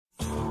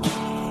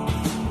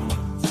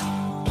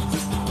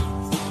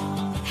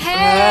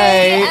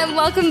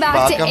welcome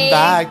back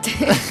to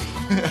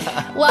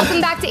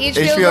Welcome back to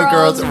HBO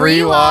Girls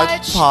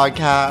Rewatch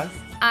Podcast.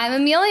 I'm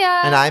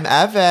Amelia. And I'm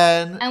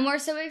Evan. And we're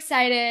so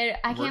excited.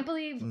 I can't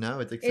believe... No,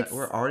 it's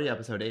we're already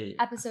episode 8.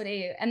 Episode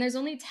 8. And there's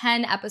only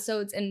 10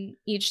 episodes in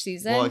each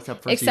season. Well,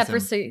 except for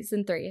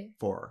season 3.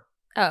 4.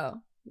 Oh,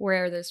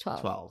 where there's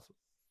 12. 12.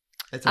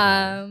 It's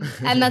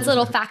and that's a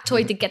little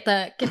factoid to get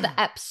the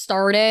ep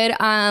started.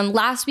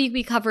 Last week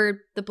we covered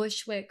the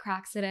Bushwick car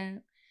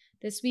accident.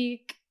 This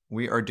week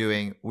we are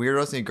doing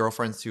Weirdos Need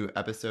Girlfriends 2,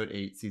 episode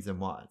 8, season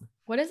 1.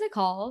 What is it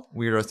called?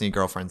 Weirdos Need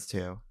Girlfriends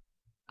 2.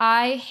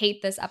 I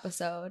hate this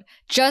episode.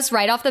 Just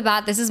right off the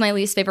bat, this is my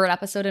least favorite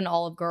episode in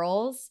all of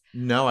Girls.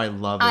 No, I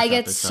love this I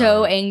get episode.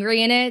 so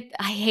angry in it.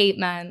 I hate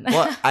men.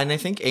 Well, and I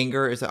think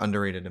anger is an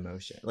underrated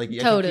emotion. Like, I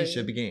Totally. think you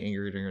should be getting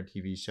angry during a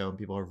TV show, and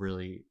people are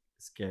really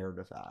scared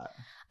of that.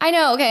 I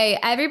know. Okay,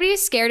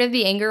 everybody's scared of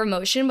the anger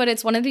emotion, but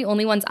it's one of the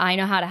only ones I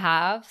know how to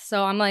have.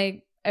 So I'm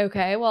like,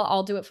 okay, well,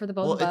 I'll do it for the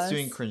both of us. Well, it's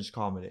doing cringe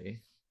comedy.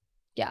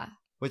 Yeah.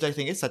 Which I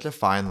think is such a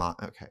fine line.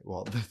 Okay,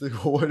 well,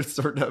 what a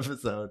certain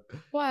episode.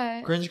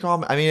 What? Cringe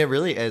comedy. I mean, it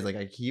really is. Like,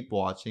 I keep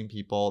watching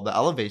people. The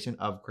elevation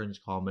of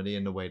cringe comedy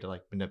and the way to,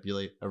 like,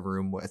 manipulate a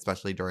room,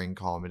 especially during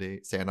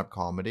comedy, stand-up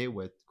comedy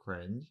with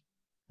cringe,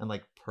 and,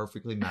 like,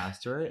 perfectly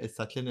master it is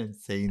such an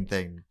insane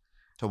thing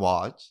to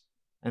watch.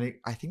 And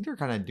I think they're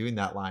kind of doing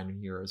that line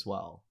here as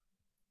well.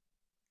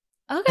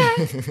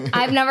 Okay.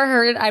 I've never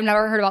heard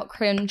about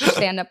cringe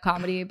stand-up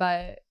comedy,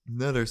 but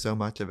No, there's so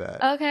much of it.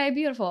 okay,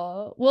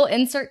 beautiful. We'll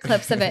insert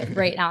clips of it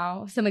right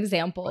now, some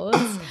examples.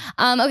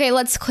 Okay,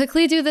 let's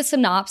quickly do the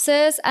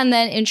synopsis and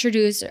then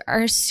introduce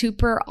our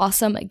super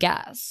awesome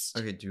guest.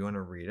 Okay, do you want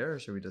to read it or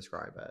should we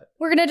describe it?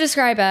 We're gonna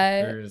describe We're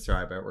it. going to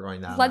describe it. We're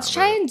going down. Let's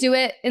try and do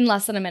it in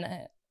less than a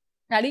minute.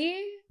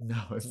 Ready? No,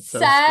 I'm so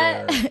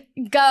Set, scared.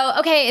 go.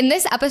 Okay, in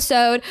this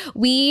episode,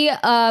 we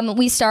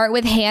start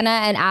with Hannah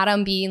and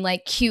Adam being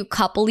like cute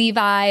coupley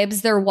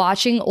vibes. They're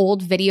watching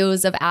old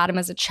videos of Adam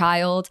as a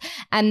child,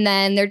 and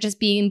then they're just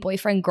being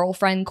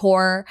boyfriend-girlfriend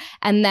core.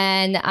 And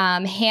then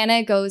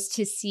Hannah goes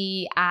to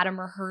see Adam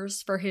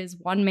rehearse for his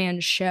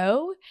one-man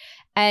show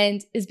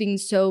and is being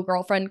so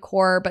girlfriend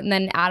core, but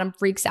then Adam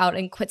freaks out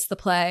and quits the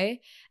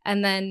play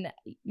and then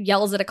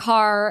yells at a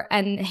car,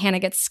 and Hannah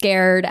gets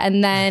scared,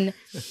 and then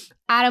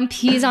Adam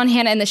pees on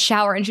Hannah in the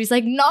shower and she's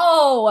like,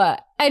 no.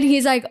 And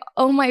he's like,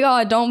 oh my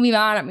God, don't be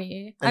mad at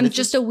me. I'm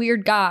just a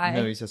weird guy.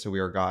 No, he's just a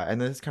weird guy.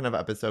 And this is kind of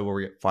episode where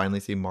we finally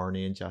see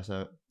Marnie and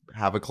Jessa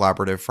have a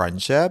collaborative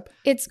friendship.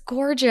 It's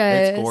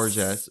gorgeous. It's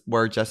gorgeous.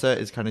 Where Jessa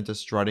is kind of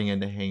just strutting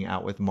in to hang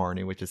out with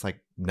Marnie, which is like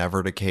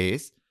never the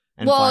case.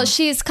 And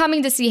she's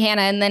coming to see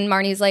Hannah, and then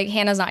Marnie's like,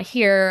 Hannah's not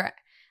here.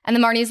 And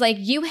then Marnie's like,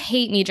 you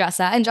hate me,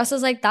 Jessa. And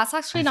Jessa's like, that's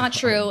actually not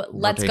true.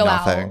 Let's go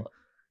out.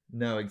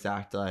 No,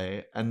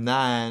 exactly. And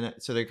then,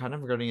 so they're kind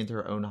of getting into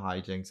their own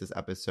hijinks this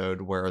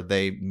episode where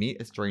they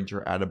meet a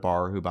stranger at a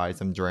bar who buys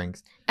them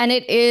drinks. And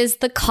it is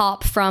the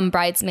cop from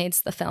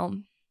Bridesmaids, the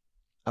film.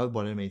 Oh,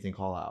 what an amazing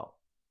call out.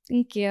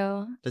 Thank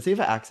you. Does he have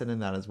an accent in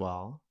that as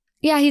well?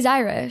 Yeah, he's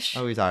Irish.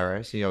 Oh, he's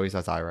Irish. He always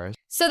has Irish.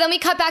 So then we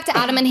cut back to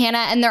Adam and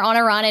Hannah, and they're on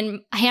a run,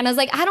 and Hannah's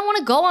like, I don't want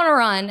to go on a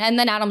run. And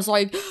then Adam's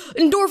like,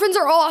 endorphins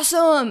are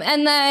awesome.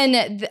 And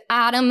then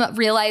Adam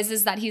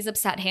realizes that he's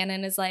upset Hannah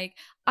and is like,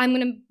 I'm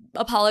going to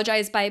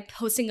apologize by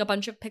posting a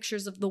bunch of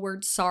pictures of the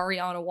word sorry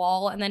on a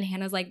wall. And then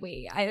Hannah's like,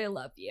 wait, I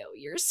love you.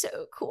 You're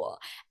so cool.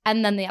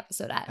 And then the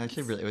episode ends.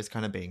 Actually, really, it was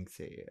kind of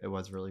Banksy. It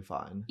was really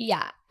fun.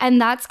 Yeah. And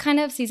that's kind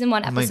of season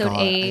 1, episode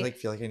 8. I like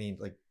feel like I need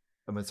like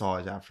a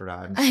massage after that.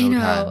 I'm so I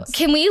know. tense.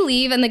 Can we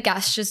leave and the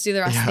guests just do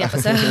the rest of the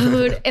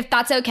episode? If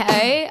that's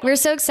okay. We're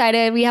so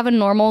excited. We have a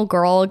normal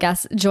girl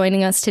guest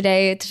joining us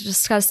today to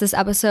discuss this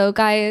episode.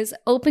 Guys,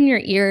 open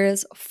your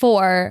ears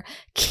for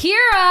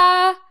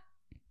Keara.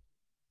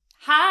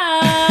 Hi.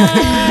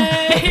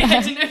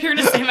 I didn't know you were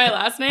going to say my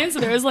last name,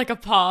 so there was like a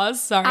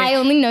pause. Sorry. I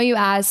only know you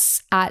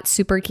as at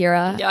Super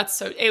Keara. Yeah,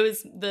 it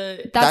was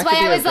the... That's why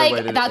I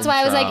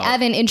was like,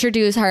 Evan,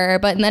 introduce her,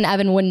 but then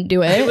Evan wouldn't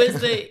do it. It was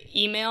the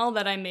email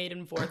that I made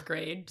in 4th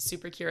grade,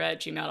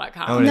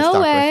 superkira@gmail.com. Oh, no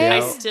way.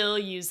 I still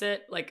use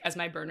it like as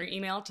my burner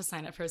email to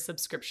sign up for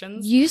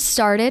subscriptions. You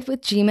started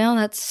with Gmail?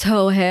 That's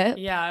so hip.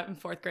 Yeah, in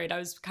 4th grade. I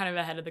was kind of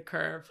ahead of the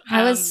curve.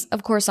 I was,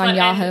 of course, on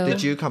Yahoo.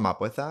 Did you come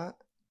up with that?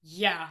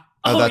 Yeah.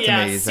 Oh, that's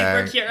yeah, amazing.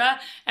 Super Keara.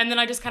 And then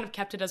I just kind of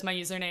kept it as my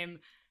username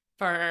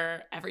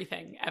for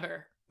everything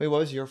ever. Wait, what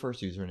was your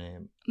first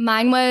username?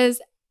 Mine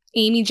was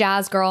Amy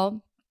Jazz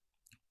Girl.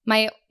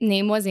 My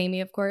name was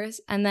Amy, of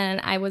course. And then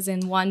I was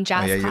in one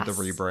jazz class. You had the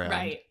rebrand.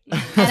 Right.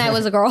 And I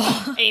was a girl.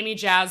 Amy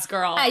Jazz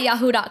Girl. At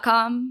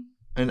yahoo.com.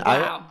 And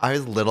wow. I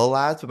was Little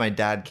Laz, but my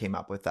dad came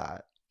up with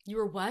that. You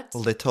were what?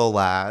 Little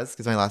Laz,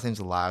 because my last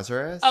name's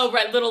Lazarus. Oh,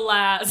 right. Little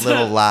Laz.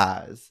 Little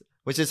Laz.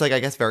 Which is like, I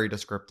guess, very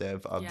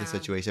descriptive of the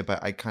situation.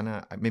 But I kind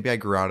of, maybe I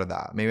grew out of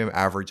that. Maybe I'm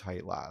average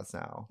height Laz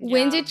now. Yeah.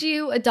 When did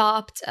you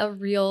adopt a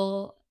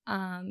real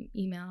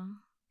email?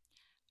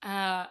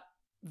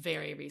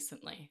 Very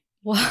recently.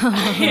 Wow.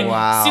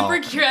 Wow.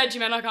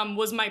 Superkira@gmail.com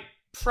was my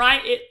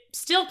it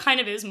still kind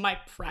of is my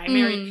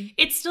primary.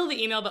 It's still the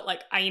email that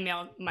like I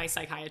email my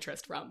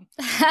psychiatrist from.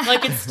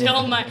 Like it's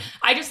still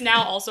I just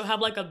now also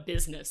have like a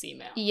business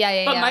email.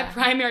 But my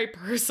primary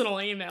personal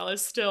email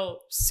is still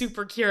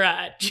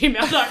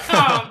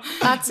superkeara@gmail.com.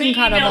 That's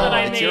incredible.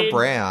 It's your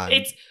brand.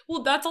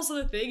 That's also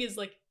the thing is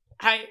like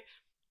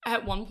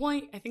at one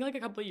point, I think like a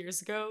couple of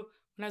years ago,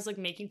 when I was like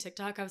making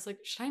TikTok, I was like,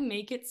 should I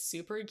make it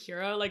Super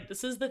Keara? Like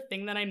this is the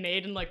thing that I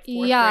made in like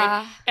 4th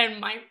grade. And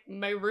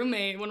my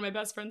roommate, one of my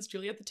best friends,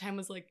 Julie at the time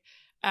was like,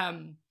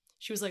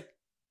 she was like,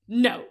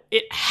 no,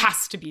 it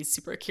has to be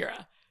Super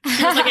Keara.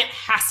 She was like, it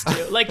has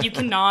to. Like you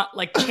cannot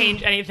like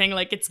change anything.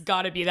 Like it's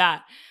gotta be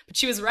that. But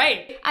she was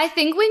right. I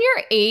think when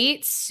you're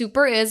 8,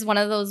 super is one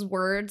of those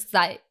words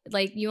that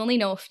like you only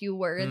know a few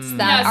words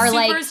that are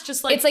like,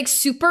 just like, it's like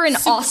super and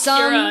super awesome.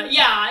 Keara.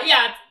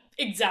 Yeah.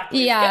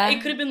 Exactly. Yeah.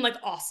 It could have been like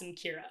awesome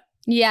Keara.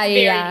 Yeah.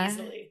 Very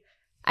easily.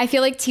 I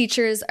feel like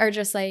teachers are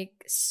just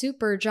like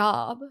super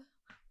job.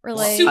 Or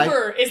like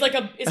super is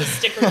a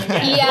sticker you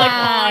get like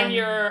on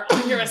your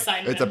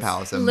assignment. It's a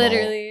power symbol.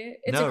 Literally.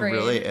 It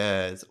really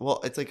is.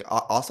 Well, it's like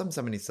awesome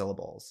so many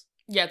syllables.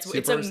 Yeah,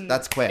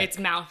 that's quick. It's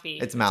mouthy.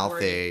 It's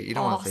mouthy. You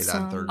don't want to say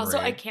that in 3rd grade. Also,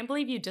 I can't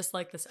believe you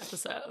dislike this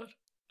episode.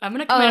 I'm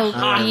gonna come in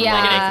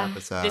hot.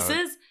 This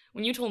is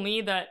when you told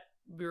me that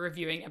we were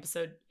reviewing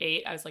episode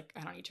 8. I was like,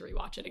 I don't need to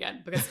rewatch it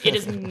again because it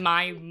is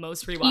my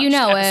most rewatched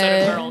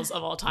episode of Girls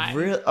of all time.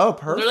 Really? Oh,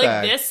 perfect. They're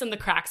like this and The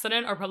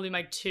Cracksident are probably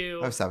my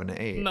 2 7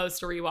 to 8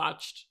 most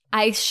rewatched.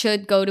 I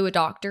should go to a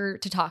doctor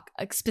to talk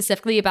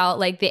specifically about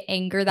like the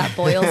anger that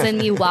boils in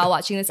me while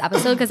watching this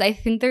episode because I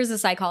think there's a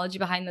psychology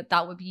behind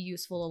that would be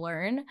useful to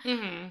learn.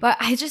 But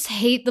I just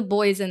hate the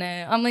boys in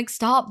it. I'm like,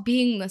 stop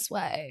being this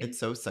way. It's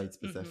so site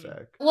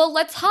specific. Well,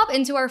 let's hop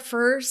into our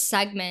first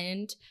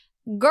segment.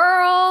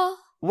 Girl.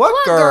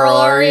 What girl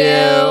are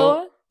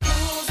you?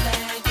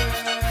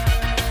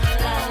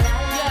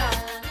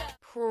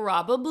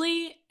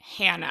 Probably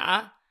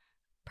Hannah.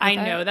 Perfect. I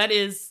know that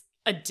is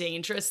a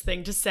dangerous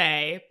thing to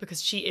say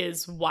because she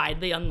is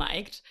widely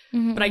unliked,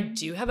 but I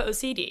do have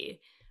OCD.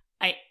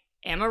 I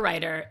am a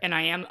writer and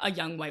I am a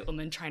young white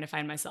woman trying to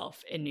find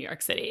myself in New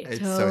York City.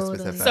 It's so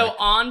specific. So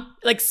on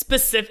like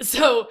specific.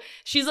 So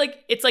she's like,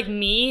 it's like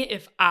me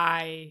if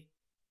I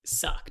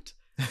sucked.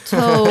 That's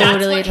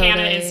what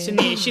Hannah is to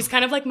me. She's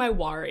kind of like my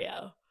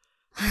Wario.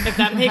 If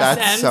that makes sense.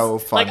 That's so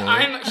funny.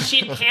 Like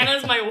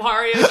Hannah's my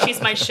Wario. She's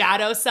my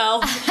shadow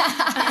self.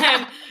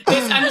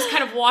 And I'm just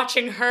kind of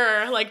watching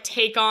her like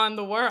take on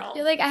the world.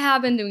 You're like, I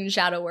have been doing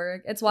shadow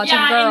work. It's watching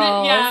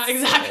girls. Yeah,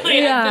 exactly.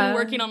 Yeah. I've been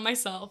working on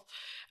myself.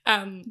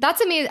 That's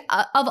amazing.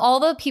 Of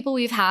all the people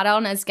we've had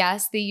on as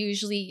guests, they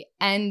usually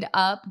end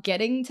up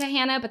getting to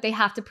Hannah, but they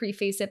have to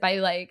preface it by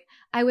like,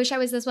 I wish I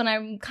was this one.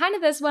 I'm kind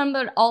of this one,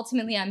 but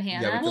ultimately I'm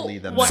Hannah. Yeah, we can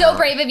leave them. So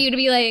brave of you to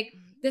be like,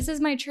 this is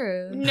my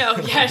truth. No,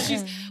 yeah,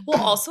 she's well.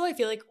 Also, I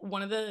feel like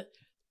one of the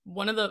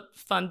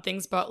fun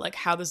things about like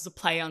how this is a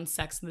play on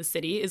Sex and the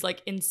City is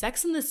like in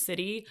Sex and the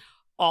City,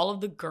 all of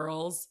the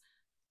girls.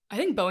 I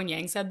think Bowen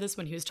Yang said this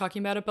when he was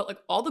talking about it, but like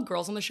all the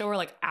girls on the show are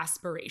like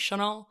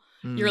aspirational.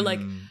 You're like,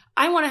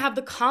 I want to have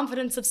the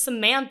confidence of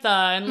Samantha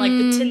and like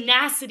the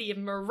tenacity of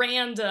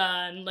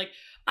Miranda and like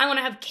I want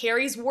to have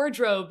Carrie's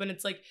wardrobe. And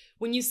it's like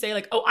when you say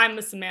like, oh, I'm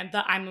a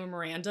Samantha, I'm a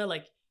Miranda,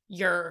 like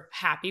you're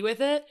happy with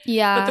it.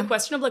 Yeah. But the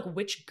question of like,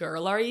 which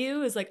girl are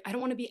you is like, I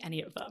don't want to be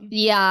any of them.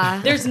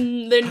 Yeah. There's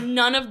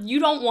none of, you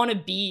don't want to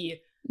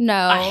be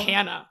a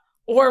Hannah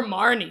or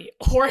Marnie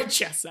or a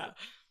Jessa.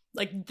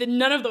 Like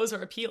none of those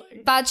are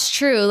appealing. That's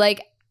true.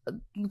 Like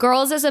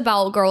Girls is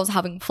about girls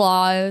having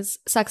flaws.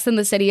 Sex and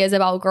the City is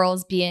about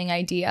girls being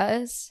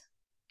ideas.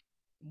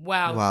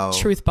 Wow.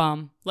 Truth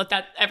bomb.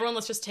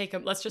 Let's just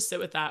sit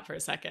with that for a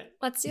second.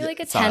 Let's do like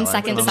a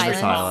 10-second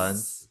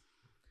silence.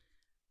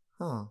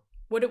 Huh.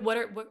 What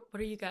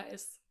are you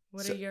guys?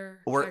 What are your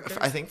characters?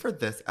 I think for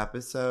this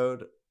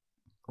episode,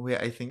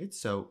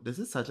 this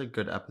is such a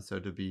good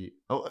episode to be.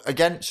 Oh,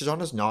 again,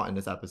 Shoshana's not in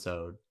this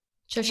episode.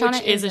 Shoshana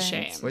which is a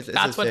shame.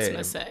 That's what's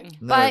missing.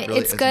 No, but really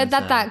it's good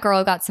that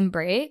girl got some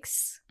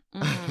breaks.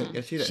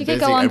 Yeah, she could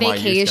go on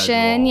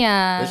vacation.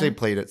 Yeah. They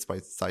played at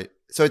Spice Site.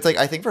 So it's like,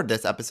 I think for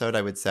this episode,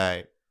 I would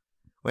say,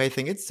 I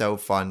think it's so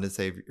fun to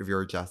say if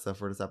you're Jessa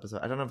for this episode.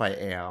 I don't know if I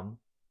am,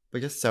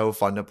 but just so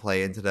fun to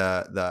play into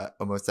the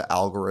almost the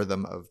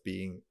algorithm of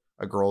being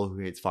a girl who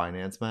hates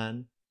finance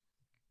men.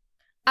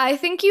 I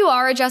think you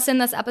are Jessa in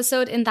this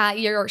episode in that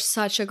you're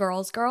such a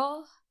girl's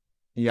girl.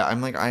 Yeah,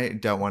 I'm like, I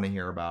don't want to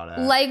hear about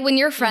it. Like when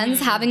your friend's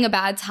having a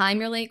bad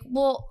time, you're like,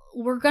 well,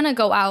 we're going to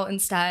go out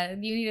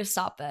instead. You need to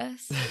stop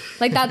this.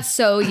 Like that's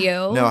so you.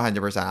 No,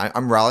 100%.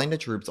 I'm rallying the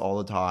troops all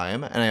the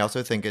time. And I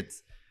also think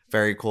it's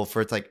very cool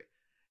it's like,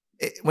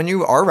 when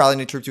you are rallying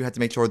the troops, you have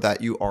to make sure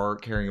that you are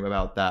caring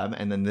about them.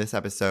 And then this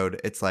episode,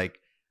 it's like,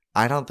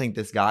 I don't think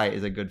this guy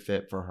is a good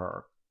fit for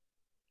her.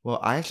 Well,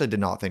 I actually did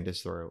not think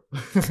this through.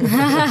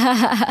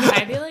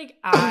 I feel like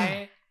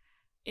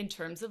in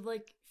terms of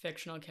like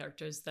fictional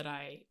characters that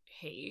I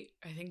hate,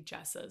 I think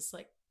Jessa's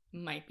like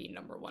might be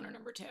number 1 or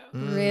number 2.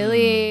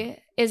 Really?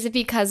 Is it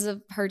because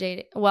of her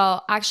dating?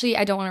 Well, actually,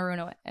 I don't want to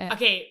ruin it.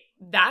 Okay,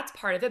 that's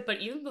part of it. But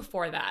even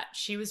before that,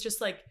 she was just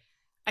like,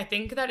 I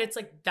think that it's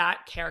like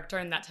that character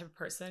and that type of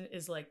person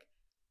is like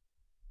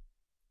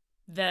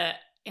the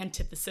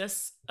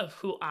antithesis of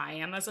who I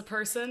am as a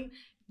person.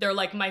 They're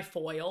like my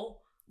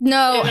foil.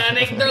 No.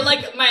 They're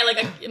like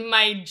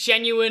my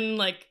genuine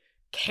like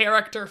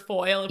character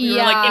foil. If we were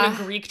like in a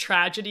Greek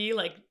tragedy,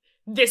 like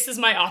this is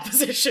my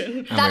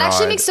opposition. That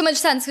actually makes so much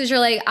sense because you're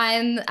like,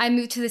 I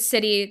moved to the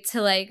city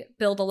to like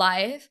build a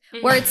life.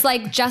 Where it's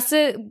like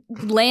Jessa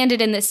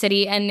landed in this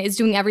city and is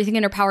doing everything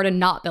in her power to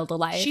not build a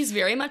life. She's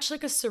very much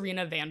like a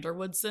Serena van der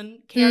Woodsen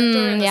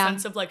character in the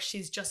sense of like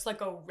she's just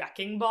like a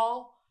wrecking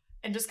ball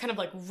and just kind of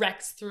like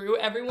wrecks through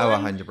everyone. Oh,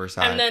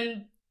 100%. And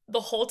then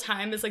the whole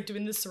time is like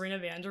doing the Serena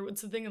van der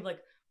Woodsen thing of like,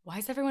 why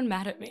is everyone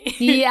mad at me?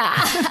 Yeah.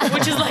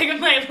 Which is like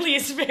my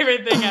least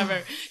favorite thing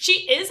ever. She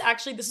is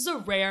actually, this is a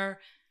rare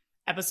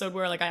episode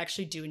where like I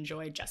actually do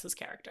enjoy Jess's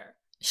character.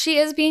 She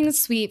is being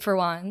sweet for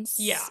once.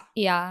 Yeah.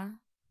 Yeah.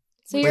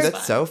 So Wait, you're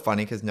that's so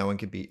funny because no one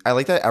could be. I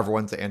like that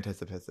everyone's the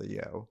antithesis of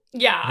you.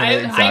 Yeah,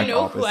 They're the I exact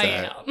know who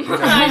I opposite.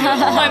 am. I know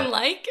who I'm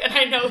like, and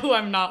I know who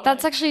I'm not.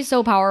 That's like. actually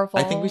so powerful.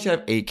 I think we should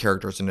have 8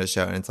 characters in this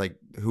show, and it's like,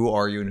 who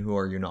are you and who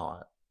are you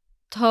not?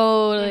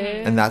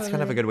 Totally. And that's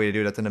kind of a good way to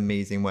do it. That's an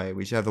amazing way.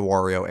 We should have the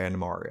Wario and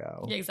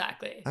Mario. Yeah,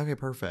 exactly. Okay,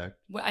 perfect.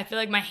 Well, I feel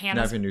like my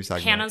Now have your new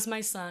segment. Hannah's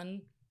my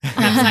son. I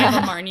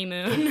have a Marnie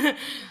Moon.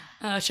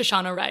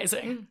 Shoshana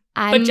Rising.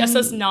 But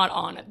Jessa's not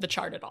on the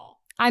chart at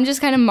all. I'm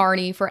just kind of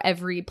Marnie for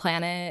every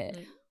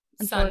planet.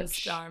 Sun,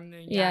 star,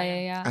 moon.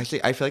 Yeah.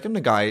 Actually, I feel like I'm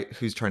the guy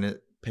who's trying to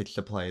pitch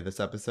the play this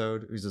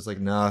episode, who's just like,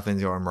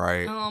 nothing's going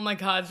right. Oh my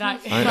god,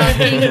 that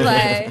fucking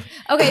play.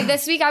 Okay,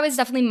 this week I was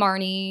definitely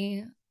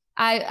Marnie.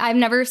 I've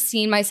never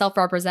seen myself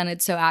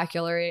represented so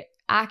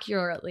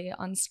accurately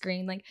on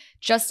screen. Like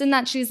just in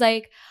that she's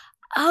like,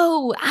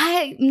 oh,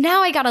 I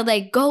gotta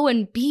like go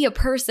and be a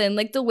person.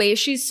 Like the way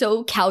she's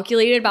so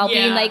calculated about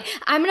being like,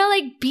 I'm gonna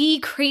like be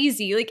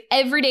crazy. Like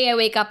every day I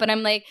wake up and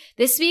I'm like,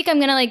 this week I'm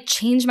gonna like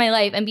change my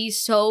life and be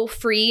so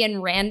free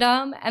and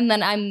random. And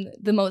then I'm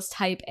the most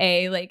type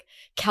A, like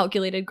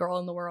calculated girl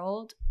in the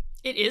world.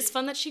 It is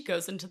fun that she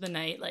goes into the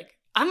night like,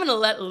 I'm gonna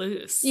let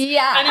loose.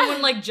 Yeah. And then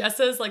when like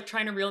Jessa's like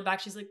trying to reel it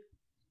back, she's like,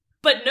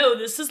 but no,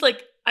 this is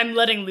like, I'm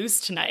letting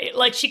loose tonight.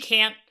 Like she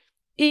can't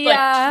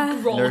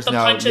like roll with the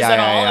punches at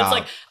all. It's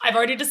like, I've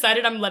already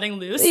decided I'm letting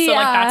loose. So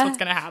like that's what's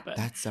gonna happen.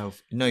 That's so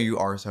no, you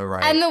are so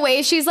right. And the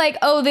way she's like,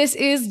 oh, this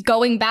is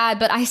going bad,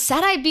 but I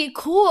said I'd be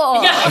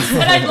cool. Yeah, I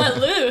said I'd let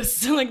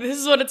loose. Like this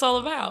is what it's all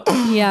about.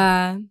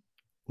 Yeah.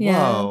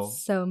 Yeah. Whoa.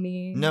 It's so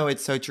mean. No,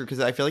 it's so true because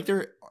I feel like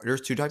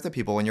there's 2 types of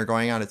people when you're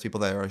going out. It's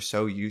people that are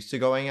so used to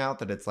going out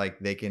that it's like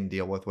they can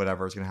deal with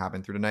whatever is going to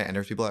happen through the night. And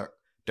there's people that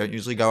don't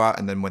usually go out.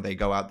 And then when they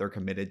go out, they're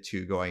committed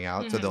to going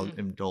out. So they'll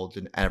indulge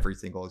in every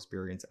single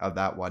experience of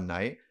that one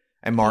night.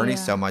 And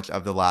Marnie's so much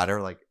of the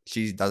latter. Like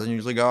she doesn't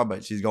usually go out,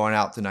 but she's going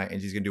out tonight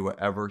and she's going to do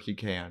whatever she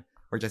can.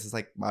 Or just is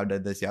like, wow, I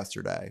did this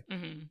yesterday.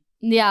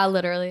 Yeah,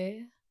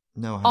 literally.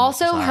 No. 100%.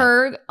 Also,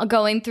 her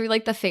going through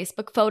like the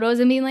Facebook photos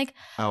and being like,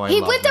 oh,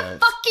 he went to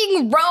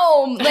fucking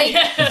Rome. Like,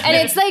 and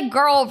it's like,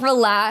 girl,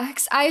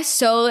 relax. I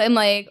so am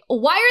like,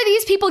 why are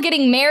these people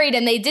getting married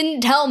and they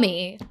didn't tell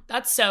me?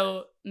 That's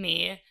so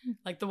me.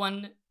 Like the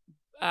one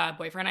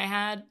boyfriend I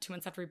had 2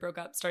 months after we broke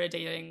up started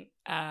dating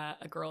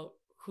a girl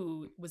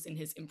who was in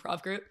his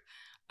improv group.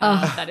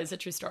 That is a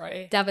true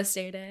story.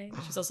 Devastating.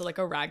 She's also like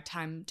a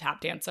ragtime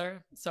tap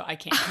dancer, so I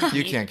can't compete.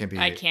 You can't compete.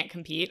 I can't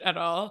compete at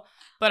all.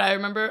 But I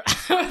remember,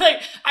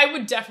 like, I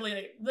would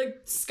definitely, like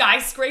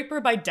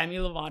Skyscraper by Demi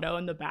Lovato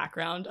in the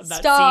background of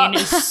that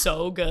scene is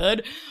so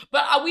good.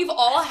 But we've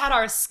all had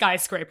our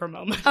Skyscraper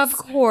moments. Of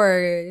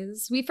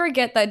course. We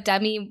forget that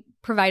Demi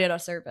provided a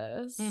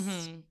service.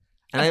 And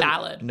a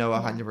ballad. No,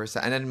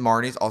 100%. And then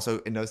Marnie's also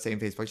in those same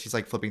Facebook. She's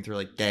like flipping through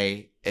like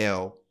gay,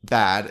 ill,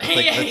 bad. It's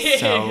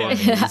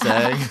like, that's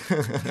so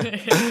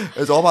amazing.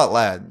 It's all about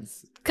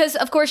lens. Because,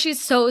 of course, she's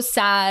so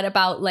sad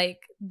about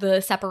like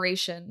the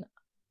separation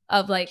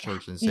of like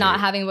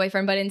not having a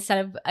boyfriend. But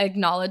instead of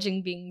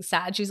acknowledging being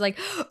sad, she's like,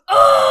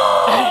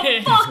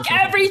 oh, fuck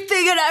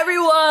everything and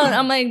everyone.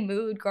 I'm like,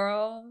 mood,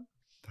 girl.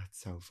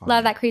 That's so funny.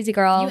 Love that crazy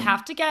girl. You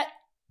have to get,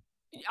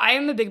 I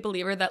am a big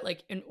believer that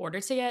like in order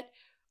to get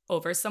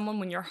over someone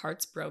when your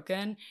heart's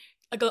broken,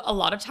 like a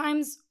lot of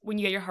times when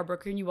you get your heart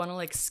broken, you want to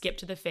like skip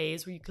to the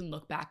phase where you can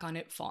look back on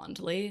it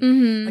fondly.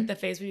 Like the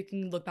phase where you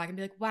can look back and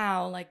be like,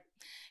 wow, like,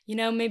 you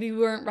know, maybe we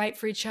weren't right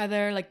for each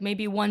other, like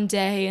maybe one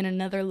day in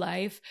another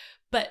life.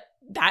 But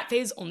that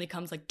phase only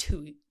comes like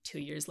two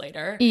years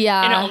later.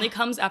 Yeah. And it only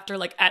comes after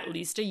like at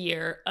least a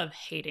year of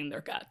hating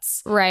their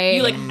guts. Right.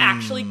 You like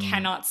actually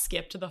cannot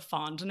skip to the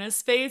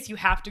fondness phase. You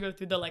have to go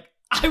through the like,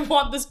 I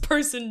want this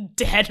person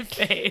dead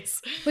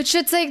phase. Which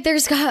it's like,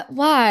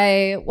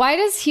 why? Why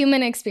does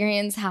human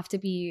experience have to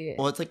be?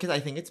 Well, it's like, because I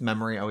think it's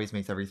memory always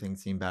makes everything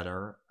seem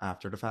better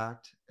after the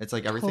fact. It's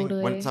like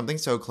everything, when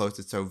something's so close,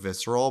 it's so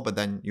visceral, but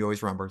then you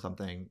always remember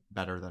something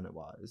better than it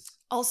was.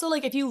 Also,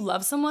 like if you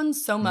love someone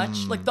so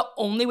much, like the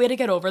only way to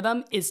get over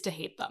them is to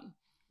hate them.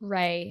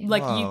 Right.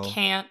 Like you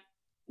can't,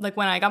 like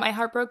when I got my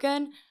heart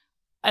broken,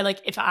 I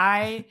like if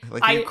I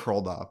you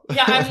curled up.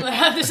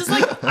 Yeah, this is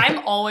like I'm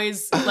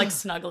always like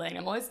snuggling.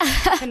 I'm always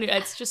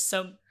it's just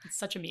it's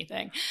such a me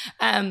thing.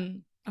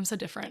 I'm so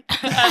different.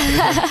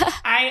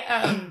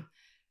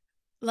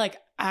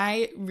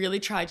 I really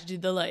tried to do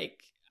the like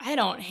I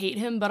don't hate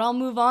him, but I'll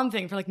move on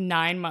thing for like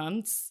 9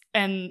 months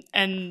and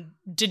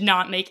did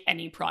not make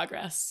any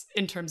progress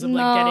in terms of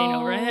like getting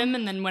over him.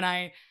 And then when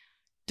I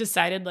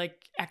decided like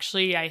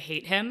actually I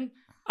hate him,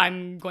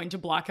 I'm going to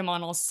block him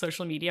on all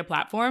social media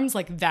platforms,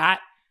 like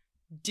that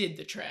did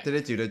the trick. Did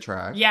it do the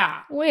trick?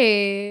 Yeah.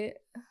 Wait.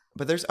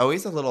 But there's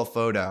always a little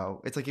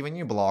photo. It's like even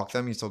you block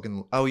them, you still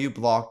can. Oh, you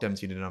blocked them,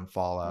 so you didn't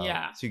unfollow.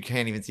 Yeah. So you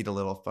can't even see the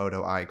little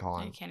photo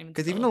icon. You can't even.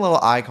 Because even a little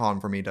icon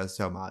for me does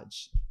so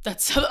much.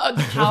 That's a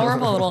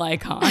powerful little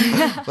icon.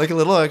 Like a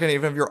little icon,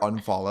 even if you're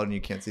unfollowed and you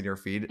can't see their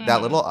feed,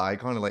 that little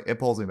icon, like it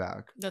pulls me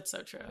back. That's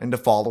so true. And the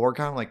follower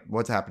count, like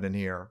what's happening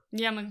here?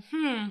 Yeah, I'm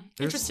like,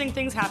 interesting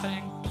things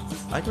happening.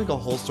 I can make a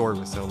whole story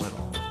with so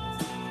little.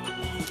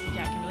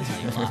 Yeah, I can really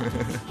tell you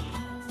a lot.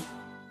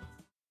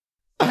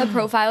 A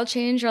profile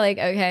change, you're like,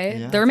 okay,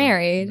 Yeah, they're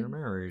married. They're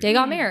married. They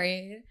got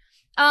married.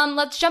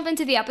 Let's jump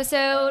into the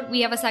episode.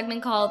 We have a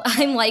segment called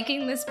I'm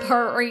liking this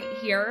part right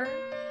here.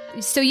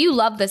 So you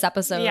love this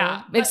episode.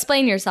 Yeah.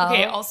 Explain yourself.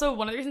 Okay, also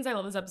one of the reasons I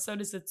love this episode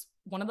is it's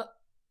one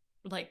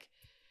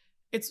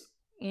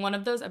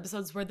of those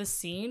episodes where the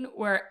scene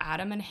where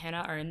Adam and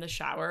Hannah are in the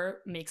shower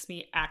makes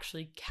me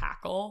actually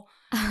cackle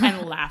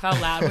and laugh out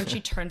loud when she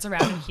turns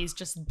around and he's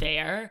just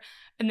there.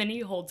 And then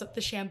he holds up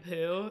the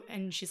shampoo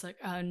and she's like,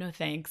 no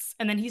thanks.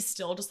 And then he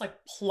still just like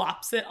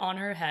plops it on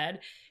her head.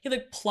 He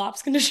like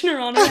plops conditioner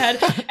on her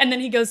head. And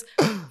then he goes,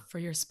 for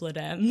your split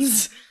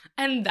ends.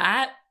 And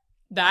that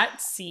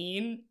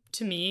scene,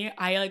 to me,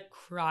 I like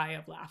cry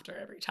of laughter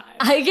every time.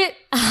 I get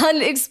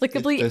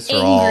inexplicably It's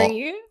visceral.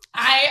 angry.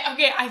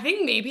 I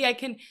think maybe I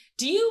can.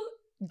 Do you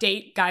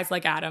date guys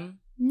like Adam?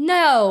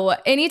 No.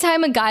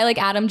 Anytime a guy like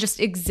Adam just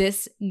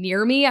exists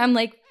near me, I'm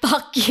like,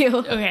 fuck you.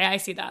 Okay, I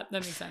see that.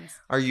 That makes sense.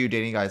 Are you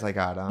dating guys like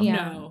Adam?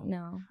 Yeah,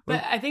 no.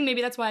 But I think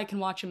maybe that's why I can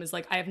watch him is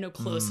like I have no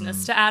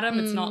closeness to Adam.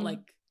 It's not like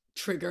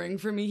triggering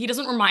for me. He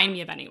doesn't remind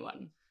me of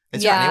anyone.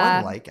 Is there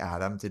anyone like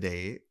Adam to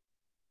date?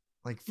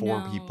 Like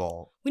 4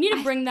 people. We need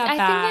to bring that I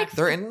back. think, like,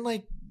 They're in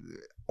like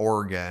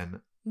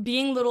Oregon.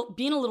 being a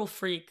little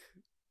freak.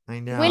 I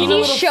know. When Being a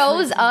he little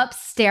shows freaky. up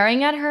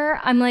staring at her,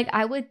 I'm like,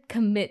 I would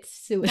commit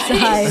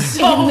suicide He's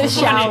so in the funny.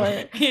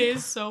 shower. He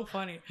is so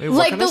funny. Wait, what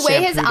Like kind the of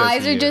way his shampoo does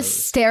eyes he are just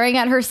use? staring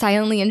at her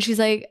silently, and she's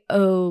like, okay.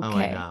 Oh,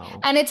 I know.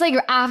 And it's like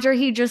after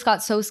he just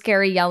got so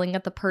scary yelling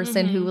at the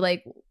person who Mhm.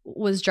 like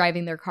was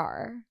driving their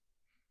car.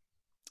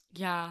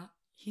 Yeah,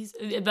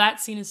 that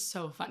scene is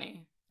so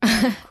funny.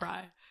 I could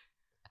cry.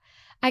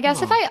 I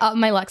guess if Huh. I up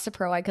my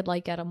Lexapro, I could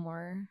like get him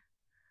more.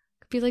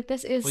 Could be like,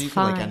 this is Well, you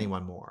fine. can like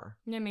anyone more.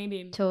 Yeah,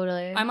 maybe.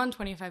 Totally. I'm on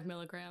 25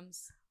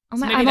 milligrams. oh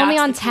so my, maybe I'm only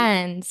that's on the key.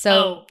 10. So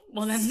Oh,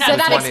 well then so that's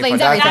that 20, explains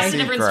but everything. That's the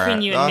difference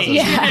between you and That's me.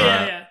 a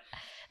Yeah. secret.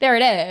 there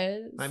it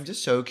is. I'm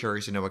just so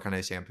curious to know what kind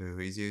of shampoo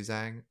he's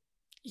using.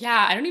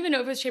 Yeah, I don't even know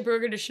if it was shampoo or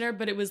conditioner,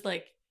 but it was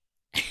like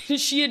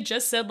she had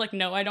just said like,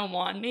 no, I don't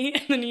want any,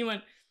 and then he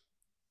went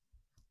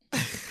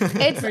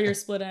It's for your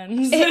split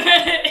ends.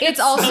 it's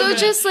also so good.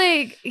 just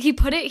like he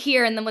put it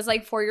here and then was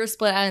like for your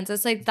split ends.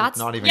 It's like that's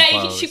not even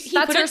yeah, close. he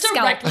That's put her it scalp.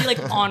 directly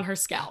like on her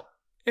scalp.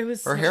 It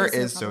was Her such hair a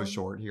is so problem.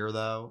 short here,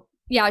 though.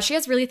 yeah, she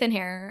has really thin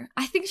hair.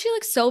 I think she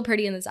looks so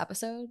pretty in this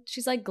episode.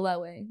 She's like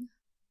glowing.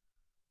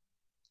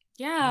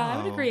 Yeah, I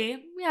would Oh.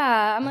 agree.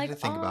 Yeah, I'm I like,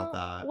 didn't think about "Oh,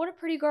 that." What a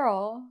pretty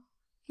girl.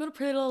 What a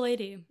pretty little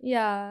lady.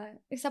 Yeah,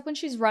 except when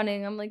she's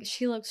running, I'm like,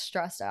 she looks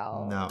stressed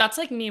out. No. That's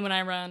like me when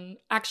I run.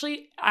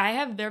 Actually,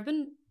 there have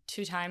been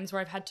 2 times where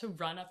I've had to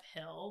run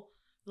uphill.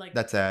 Like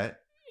That's it.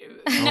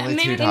 Maybe- Only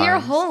 2 In your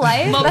times. whole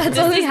life, Well, that's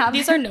only happened.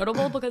 these are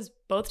notable because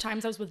both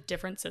times I was with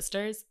different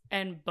sisters,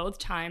 and both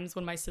times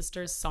when my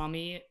sisters saw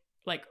me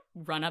like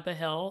run up a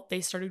hill,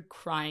 they started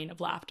crying of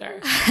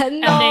laughter. no.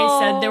 And they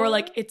said they were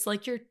like, it's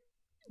like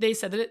they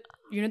said that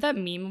you know that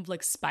meme of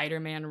like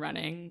Spider-Man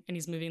running and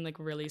he's moving like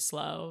really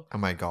slow. Oh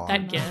my god.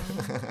 That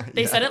gif.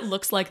 They Yeah. said it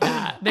looks like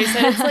that. They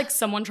said it's like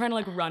someone trying to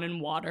like run in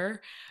water.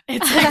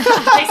 It's like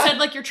they said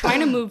like you're trying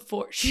to move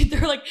forward.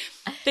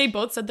 They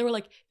both said they were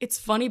like, it's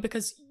funny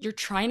because you're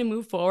trying to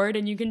move forward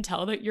and you can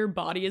tell that your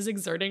body is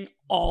exerting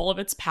all of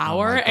its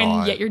power my and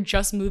God. yet you're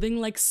just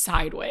moving like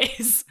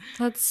sideways.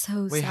 That's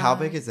so Wait, sad. how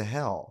big is the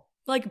hill?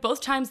 Like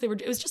both times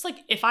it was just like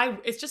if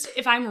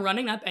I'm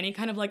running up any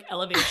kind of like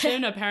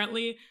elevation,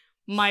 apparently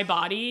my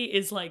body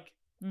is like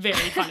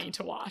very funny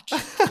to watch.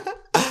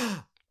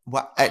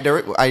 Well,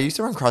 I used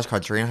to run cross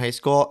country in high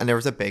school, and there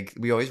was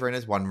we always ran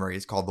this one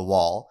race called the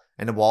wall.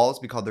 And the wall is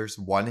because there's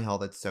one hill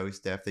that's so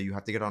stiff that you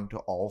have to get onto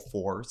all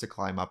 4s to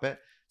climb up it.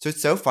 So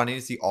it's so funny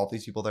to see all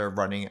these people that are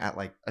running at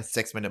like a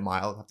 6-minute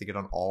mile have to get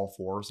on all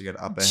 4s to get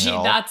up a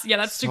hill. That's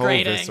So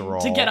degrading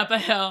visceral. to get up a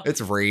hill. It's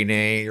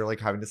raining. You're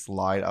like having to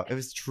slide up. It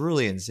was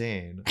truly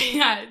insane.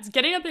 Yeah,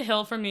 getting up a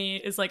hill for me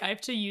is like I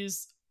have to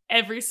use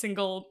every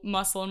single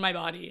muscle in my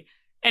body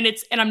And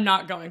I'm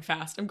not going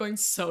fast. I'm going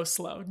so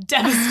slow.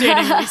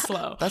 Devastatingly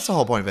slow. That's the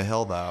whole point of a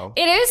hill, though.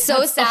 It is so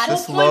That's the sad. whole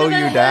To slow point of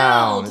a you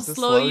down. hill, It's to to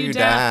slow you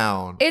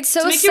down. It's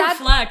so to make you sad.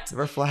 reflect.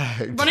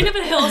 Reflect. Running up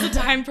a hill is a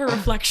time for There's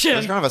reflection.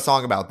 kind of a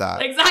song about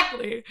that.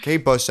 Exactly.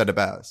 Kate Bush said it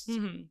best.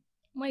 Mm-hmm.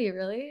 Wait,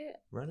 really?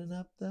 Running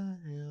up the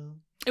hill.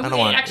 It I don't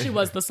want- actually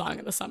was the song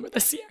of the summer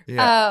this year.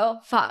 Yeah. Oh,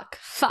 fuck.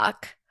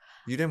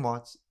 You didn't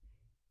watch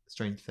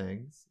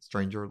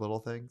Stranger Little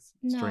Things?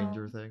 No.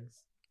 Stranger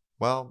Things?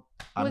 Well,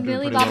 I'm With doing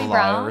Millie pretty Bobby good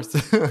Brown?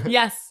 hours.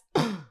 Yes.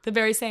 The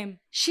very same.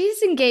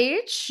 She's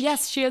engaged?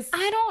 Yes, she is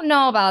I don't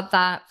know about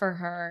that for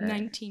her.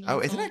 19 years Oh,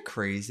 isn't old. that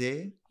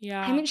crazy?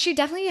 Yeah. I mean, she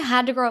definitely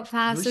had to grow up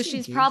fast, Who's so she she's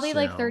engaged probably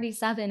like to?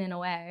 37 in a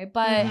way.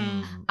 But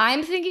Mhm.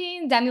 I'm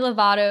thinking Demi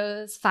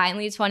Lovato's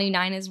Finally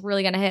 29 is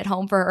really going to hit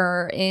home for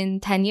her in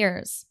 10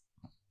 years.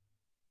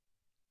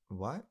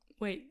 What?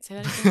 Wait, say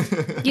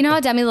that again. You know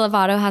how Demi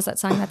Lovato has that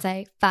song that's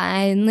like,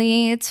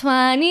 Finally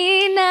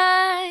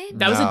 29?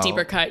 That was a No.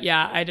 deeper cut.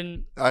 Yeah, I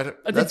didn't.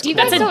 That's You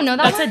guys cool. don't know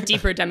that That's one? a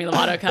deeper Demi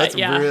Lovato cut. That's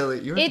yeah.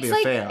 really, you have to be a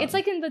fan. It's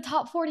like in the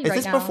top 40 Is right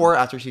this now. before or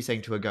after she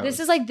sang To a Ghost? This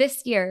is like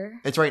this year.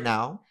 It's right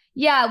now?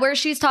 Yeah, where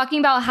she's talking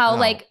about how Oh.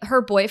 like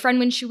her boyfriend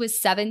when she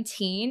was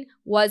 17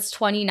 was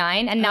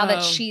 29, and now that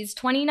Oh. she's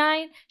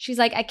 29, she's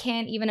like, I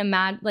can't even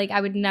imagine. Like, I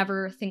would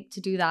never think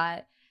to do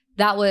that.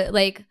 That would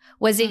like,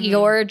 was it Mhm.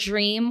 your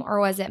dream or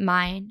was it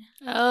mine?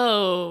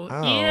 Oh,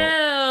 Oh.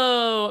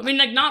 ew. I mean,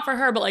 like, not for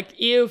her, but like,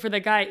 ew for the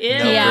guy. Ew.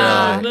 No,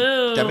 Yeah.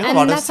 Boo. Demi And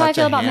Lovato's that's how I such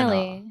feel a about Hannah.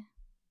 Millie.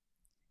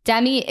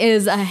 Demi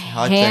is a Such a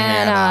Hannah.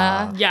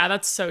 Hannah. Yeah,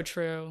 that's so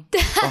true. The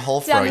whole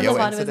Demi Froyo Lovato is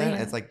a incident,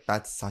 Hannah. it's like,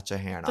 that's such a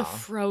Hannah. The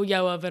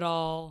froyo of it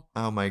all.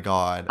 Oh my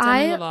God. Demi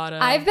Lovato.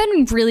 I've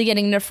been really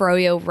getting into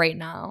Froyo right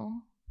now.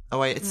 Oh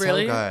wait, it's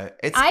Really? so good.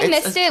 I it's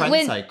missed a it trend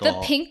when cycle. the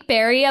pink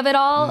berry of it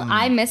all. Mm.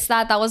 I missed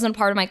that. That wasn't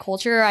part of my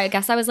culture. I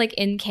guess I was like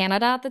in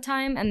Canada at the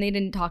time and they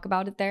didn't talk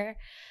about it there.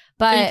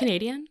 Are you But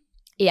Canadian?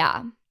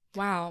 yeah,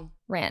 Wow.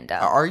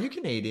 random. Are you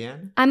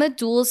Canadian? I'm a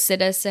dual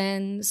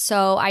citizen.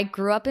 So I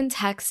grew up in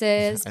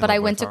Texas, I but I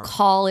love went to West Farm.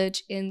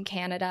 college in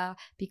Canada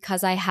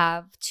because I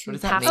have two What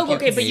does that make passports. Oh,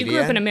 okay, but you grew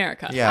up in Canadian?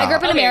 America. Yeah. I grew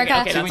up in Okay,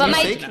 America, okay, So that's when but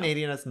you my say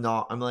Canadian, it's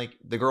not. I'm like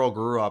the girl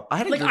grew up. I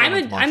had a Like, girl I'm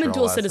went to a Montreal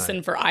dual last citizen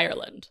night. for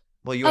Ireland.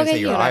 Well, you would Okay, say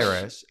you're you.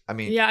 Irish. I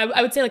mean, Yeah,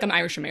 I would say like I'm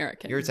Irish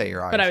American. you would say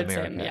you're Irish but I would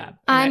say American.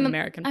 I'm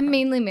American. I'm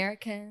mainly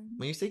American.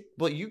 When you say,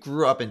 well, you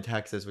grew up in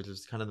Texas, which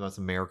is kind of the most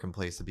American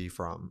place to be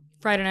from.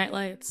 Friday Night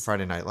Lights.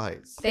 Friday Night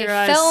Lights. They Their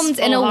eyes, filmed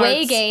an full away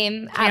hearts,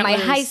 game at can't my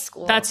lose. high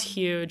school. That's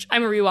huge.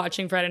 I'm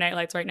rewatching Friday Night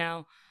Lights right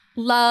now.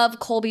 Love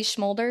Colby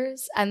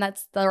Schmolders, and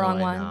that's the wrong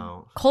I one.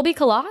 know. Colby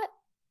Collot?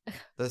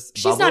 This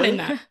She's not bubbly? in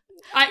that.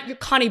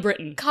 Connie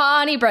Britton.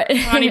 Connie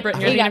Britton. Connie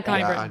Britton. You're You thinking got of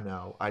Connie that. Yeah, I Britton.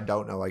 know. I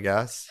don't know. I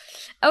guess.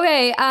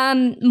 Okay,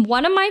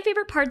 one of my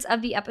favorite parts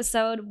of the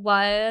episode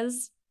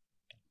was.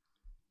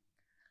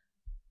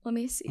 Let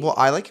me see. Well,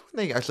 I like it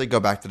when they actually go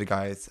back to the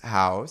guy's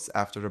house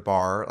after the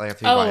bar, like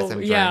after he buys them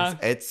drinks. yeah.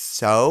 It's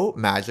so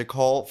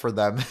magical for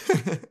them.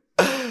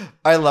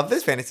 I love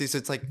this fantasy. So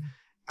it's like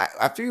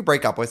after you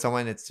break up with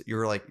someone,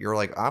 you're like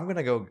I'm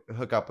gonna go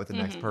hook up with the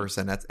next Mhm.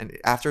 person. And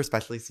after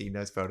especially seeing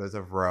those photos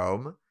of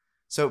Rome,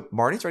 so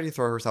Marnie's ready to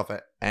throw herself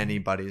at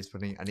anybody who's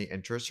putting any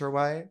interest her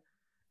way.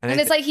 and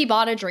it's like he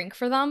bought a drink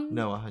for them.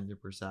 no,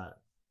 100%.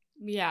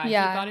 Yeah,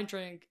 Yeah. he got a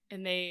drink,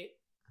 and the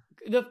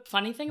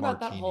funny thing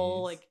about that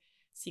whole Martinis. like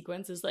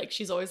sequence is like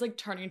she's always like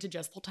turning to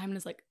Jess the whole time and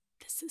is like,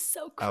 this is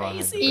so 100%.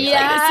 crazy.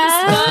 Yeah. Like,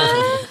 this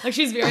is fun. Like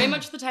she's very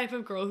much the type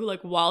of girl who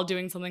like while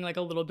doing something like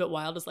a little bit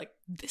wild is like,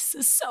 this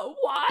is so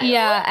wild.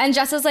 Yeah, and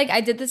Jessa's like, I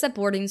did this at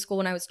boarding school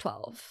when I was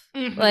 12.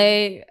 Mhm.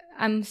 Like,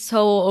 I'm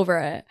so over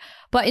it.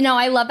 But, you know,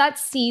 I love that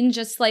scene,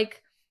 just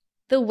like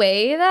the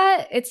way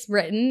that it's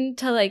written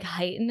to like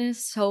heighten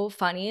is so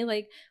funny.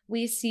 Like,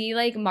 we see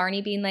like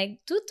Marnie being like,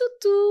 doo doo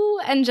doo,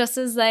 and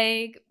Jessa's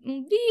like,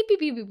 beep, beep,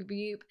 beep, beep, beep,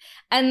 beep.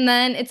 And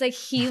then it's like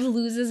he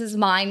loses his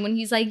mind when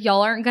he's like,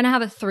 y'all aren't gonna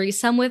have a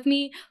threesome with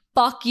me.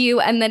 Fuck you.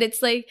 And then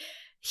it's like,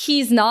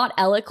 he's not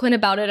eloquent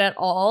about it at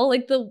all.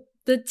 Like,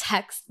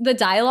 the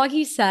dialogue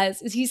he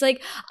says is he's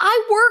like,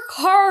 I work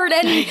hard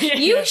and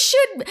you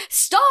should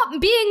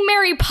stop being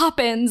Mary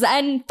Poppins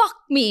and fuck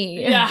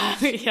me. Yeah,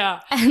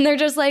 yeah. And they're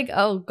just like,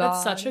 oh God.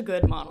 That's such a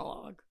good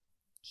monologue.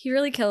 He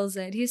really kills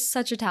it. He's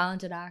such a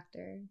talented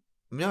actor.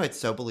 No, it's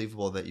so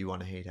believable that you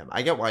want to hate him.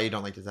 I get why you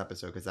don't like this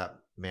episode because that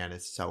man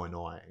is so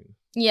annoying.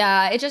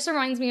 Yeah, it just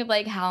reminds me of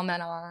like how men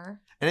are.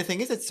 And the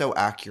thing is, it's so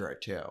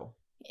accurate too.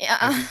 Yeah.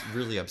 It's just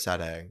really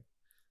upsetting.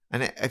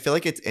 And I feel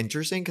like it's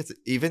interesting because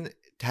even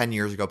 10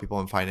 years ago, people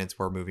in finance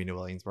were moving to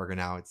Williamsburg, and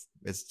now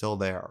it's still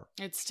there.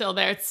 It's still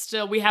there. It's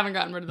still, we haven't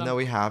gotten rid of them. No,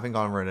 we haven't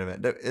gotten rid of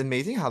it.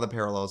 Amazing how the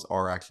parallels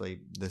are actually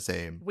the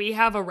same. We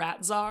have a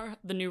rat czar,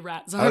 the new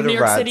rat czar Oh, of the New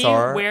York rat City.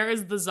 czar? Where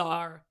is the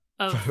czar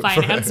of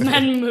finance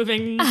men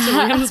moving to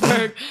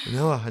Williamsburg?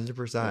 No,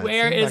 100%.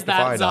 Where Send is back the that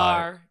Fi-Dot.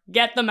 czar?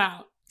 Get them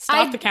out.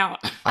 Stop I- the count.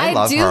 I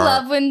love do her.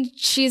 love when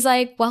she's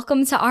like,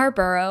 welcome to our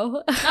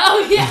borough.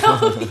 Oh,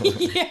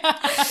 yeah. Yeah.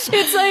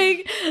 It's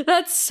like,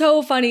 that's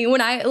so funny.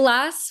 When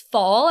last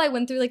fall, I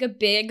went through like a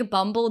big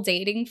Bumble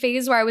dating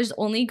phase where I was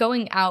only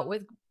going out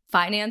with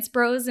finance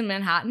bros in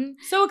Manhattan.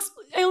 So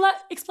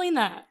explain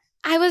that.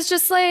 I was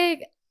just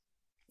like,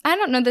 I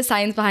don't know the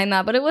science behind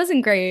that, but it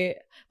wasn't great.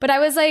 But I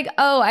was like,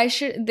 oh,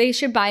 they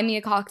should buy me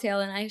a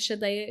cocktail and I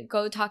should like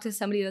go talk to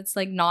somebody that's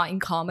like not in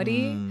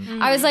comedy.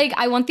 I was like,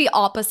 I want the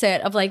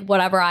opposite of like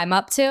whatever I'm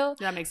up to.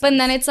 That makes sense. But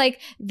then it's like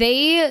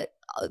they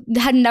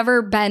had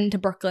never been to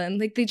Brooklyn.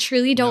 Like they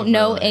truly don't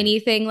know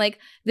anything. Like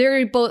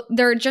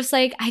they're just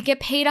like, I get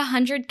paid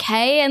 $100K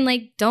and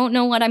like don't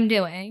know what I'm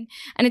doing.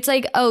 And it's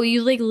like, oh,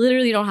 you like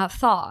literally don't have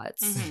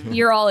thoughts.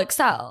 You're all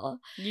Excel.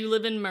 You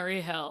live in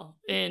Murray Hill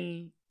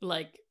in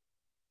like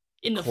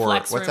in the Court.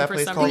 flex What's room that for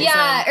place some called? reason.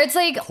 Yeah, it's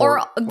like,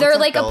 Court. or they're What's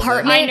like that building?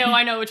 apartment.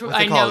 I know which one.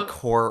 What's I it know. called?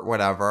 Court,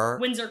 whatever.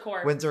 Windsor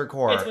Court. Windsor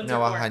Court. It's Windsor No,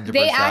 Court. 100%.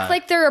 They act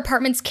like their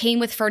apartments came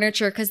with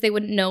furniture because they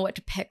wouldn't know what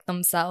to pick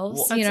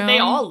themselves. Well, you know, They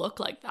all look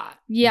like that.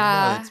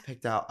 yeah. No, it's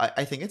picked out.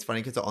 I think it's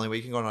funny because the only way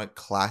you can go on a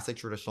classic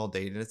traditional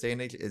date in this day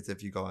and age is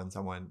if you go on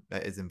someone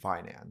that is in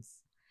finance.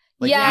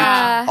 Like,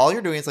 Yeah. all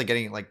you're doing is like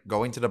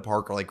going to the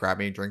park or like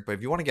grabbing a drink. But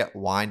if you want to get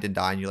wined and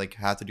dine, you like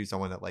have to do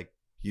someone that like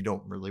you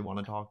don't really want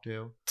to talk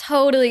to.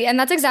 Totally. And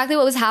that's exactly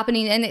what was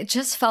happening. And it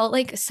just felt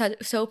like so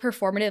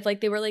performative. Like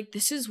they were like,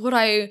 this is what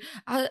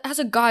as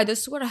a guy,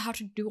 this is what I have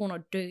to do on a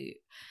date.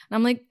 And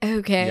I'm like,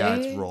 okay. Yeah,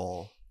 it's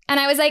roll.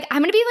 And I was like,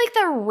 I'm going to be like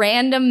the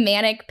random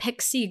manic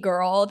pixie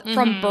girl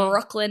from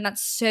Brooklyn.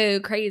 That's so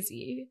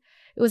crazy.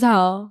 It was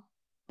hell.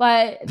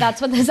 But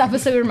that's what this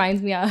episode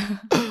reminds me of.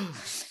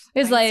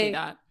 It's like,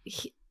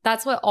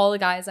 that's what all the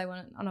guys I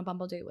went on a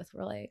Bumble date with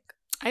were like.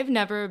 I've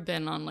never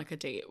been on like a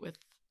date with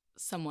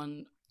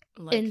someone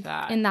like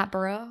that. In that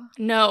borough?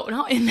 No,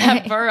 not in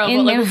that borough,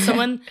 but like with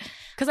someone,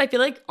 because I feel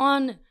like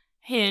on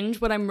Hinge,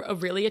 what I'm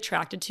really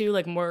attracted to,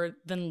 like more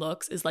than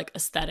looks, is like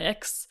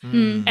aesthetics.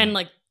 And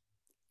like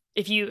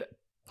if you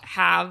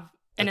have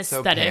an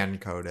aesthetic. So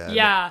pan-coded.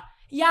 Yeah.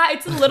 Yeah,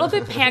 it's a little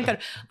bit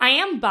pan-coded. I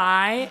am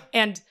bi,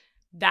 and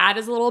that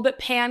is a little bit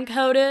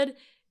pan-coded.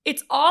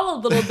 It's all a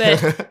little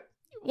bit.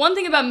 One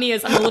thing about me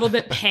is I'm a little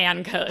bit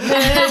pan-coded.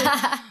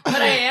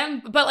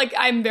 But like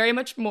I'm very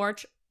much more.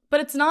 But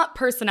it's not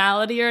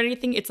personality or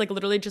anything. It's like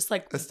literally just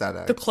like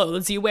aesthetics. The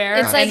clothes you wear.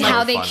 It's like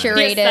how they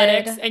curated. The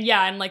aesthetics. And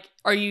yeah, and like,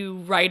 are you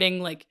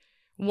writing like,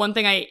 one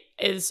thing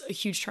is a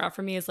huge turn off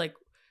for me is like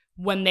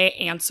when they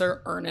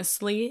answer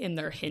earnestly in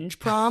their Hinge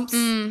prompts.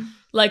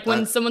 Like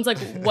when someone's like,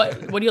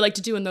 what do you like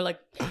to do? And they're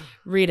like,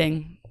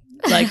 reading,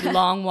 like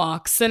long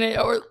walks. And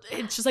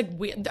it's just like,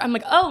 weird. I'm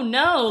like, oh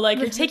no, like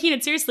you're taking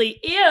it seriously.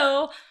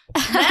 Ew.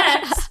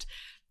 Next.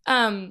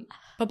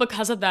 But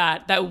because of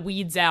that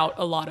weeds out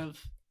a lot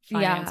of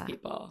finance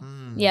people.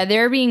 Yeah,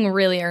 they're being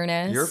really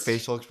earnest. Your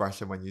facial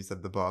expression when you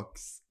said the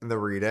books and the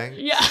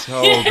reading,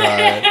 so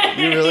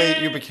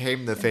good. You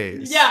became the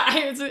face.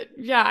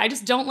 Yeah, I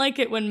just don't like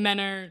it when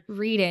men are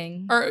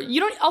reading. Or you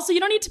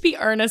don't need to be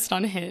earnest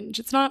on Hinge.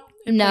 It's not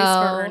a place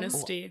for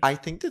earnesty. I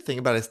think the thing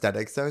about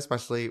aesthetics though,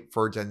 especially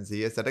for Gen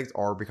Z, aesthetics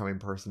are becoming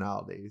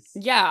personalities.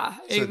 Yeah,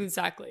 so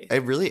exactly.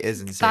 It really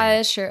is insane. That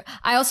is true.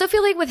 I also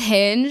feel like with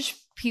Hinge,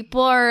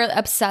 people are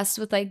obsessed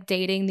with like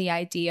dating the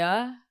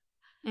idea.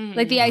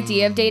 Like the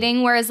idea of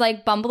dating, whereas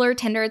like Bumble or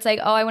Tinder, it's like,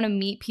 oh, I want to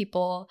meet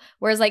people.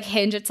 Whereas like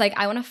Hinge, it's like,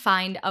 I want to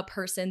find a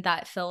person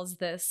that fills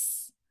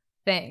this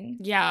thing.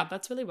 Yeah,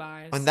 that's really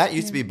wise. And that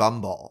used to be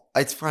Bumble.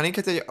 It's funny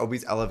because they're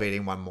always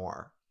elevating one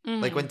more.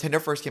 Like when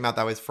Tinder first came out,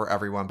 that was for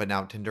everyone, but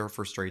now Tinder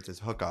for straights is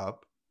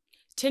hookup.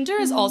 Tinder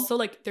is also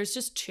like, there's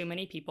just too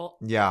many people.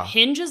 Yeah.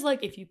 Hinge is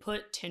like if you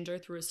put Tinder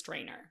through a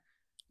strainer.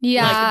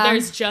 Yeah. Like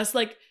there's just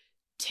like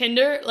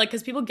Tinder, like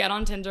because people get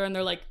on Tinder and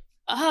they're like,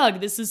 ugh,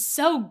 this is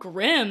so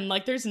grim.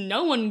 Like, there's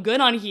no one good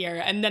on here.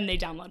 And then they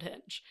download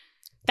Hinge.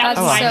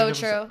 That's so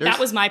true. That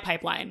was my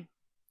pipeline.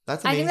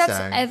 That's amazing.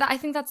 I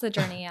think that's the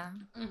journey, yeah.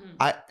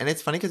 And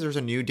it's funny because there's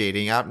a new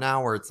dating app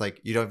now where it's like,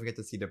 you don't even get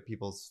to see the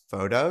people's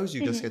photos.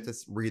 You just get to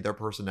read their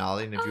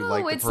personality. And if you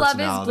like the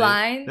personality. Love is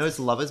Blind? No, it's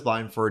Love is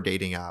Blind for a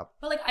dating app.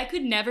 But, like, I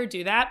could never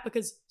do that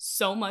because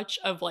so much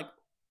of, like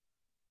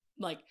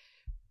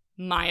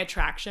my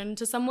attraction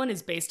to someone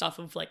is based off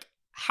of, like,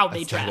 how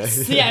they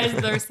dress. Yeah, it's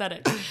their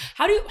aesthetic.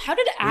 How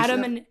did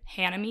Adam and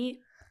Hannah meet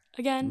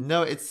again?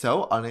 No, it's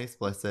so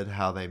unexplicit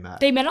how they met.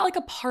 They met at like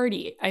a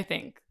party, I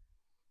think.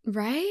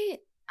 Right?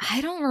 I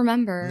don't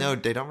remember. No,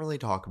 they don't really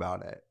talk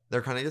about it.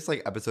 They're kind of just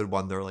like episode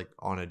 1, they're like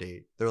on a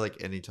date. They're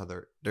like in each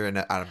other. They're in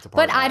Adam's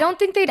apartment. But I don't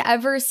think they'd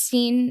ever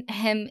seen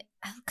him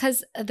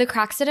because the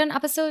Cracksidon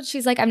episode,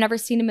 she's like, I've never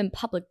seen him in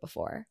public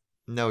before.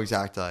 No,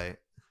 exactly.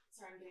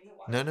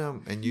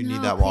 No, and you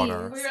need that please.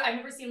 Water. I've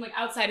never seen him like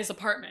outside his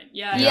apartment.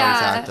 Yeah,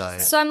 exactly.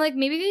 So I'm like,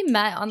 maybe they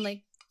met on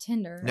like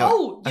Tinder. No.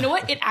 Oh, you know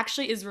what? It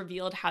actually is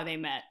revealed how they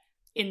met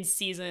in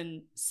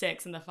season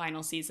 6 in the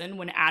final season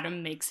when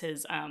Adam makes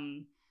his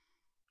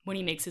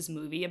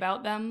movie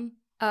about them.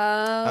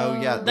 Oh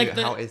yeah. Like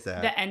how is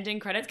that? The ending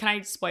credits. Can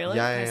I spoil it?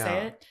 Can I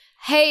say it?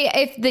 Hey,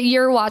 if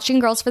you're watching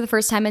Girls for the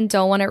first time and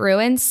don't want it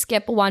ruined,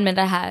 skip 1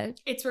 minute ahead.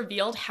 It's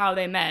revealed how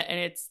they met, and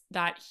it's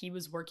that he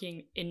was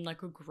working in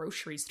like a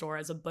grocery store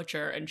as a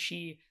butcher, and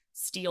she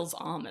steals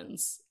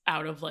almonds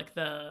out of like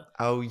the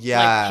like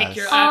pick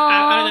your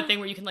out of the thing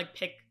where you can like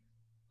pick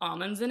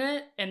almonds in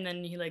it, and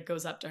then he like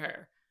goes up to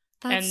her.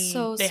 That's and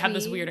so they have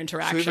this sweet. weird So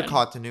interaction. there's a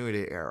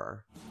continuity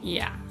error.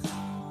 Yeah.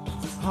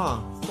 Huh.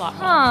 Plot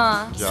hole.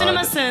 Huh.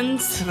 Cinema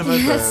sins. Cinema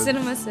Yes, says.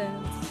 cinema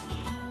sins.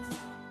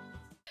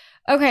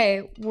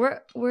 Okay,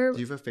 we're Do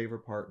you have a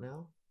favorite part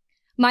now?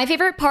 my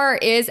favorite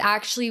part is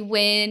actually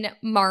when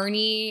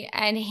Marnie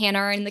and Hannah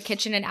are in the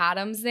kitchen and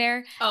Adam's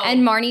there. Oh.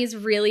 And Marnie's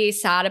really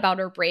sad about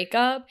her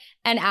breakup.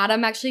 And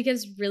Adam actually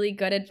gives really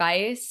good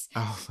advice.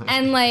 Oh.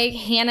 And like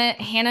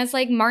Hannah's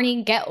like,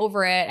 Marnie, get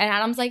over it. And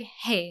Adam's like,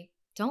 hey,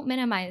 don't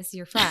minimize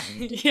your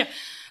friend. Yeah.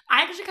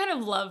 I actually kind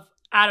of love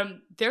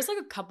Adam. There's like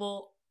a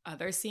couple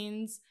other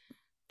scenes.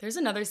 There's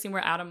another scene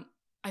where Adam,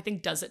 I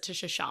think, does it to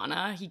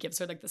Shoshana. He gives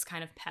her like this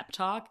kind of pep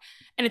talk.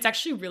 And it's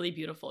actually really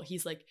beautiful.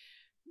 He's like,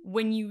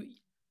 when you,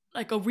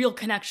 like, a real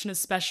connection is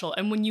special.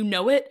 And when you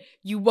know it,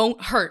 you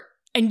won't hurt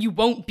and you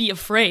won't be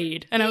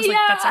afraid. And I was like,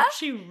 that's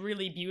actually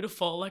really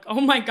beautiful. Like,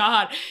 oh my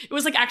God. It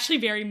was like actually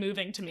very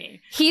moving to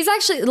me. He's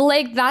actually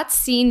like that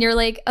scene. You're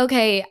like,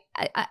 okay,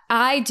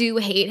 I do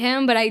hate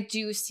him, but I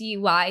do see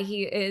why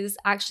he is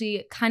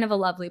actually kind of a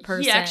lovely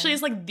person. He actually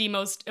is like the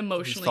most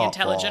emotionally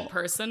intelligent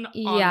person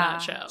on that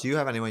show. Do you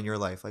have anyone in your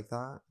life like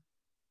that?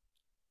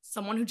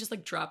 Someone who just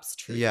like drops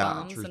truth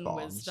bombs and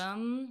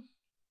wisdom.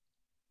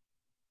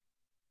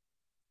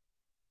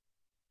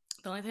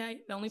 The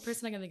only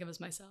person I can think of is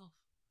myself.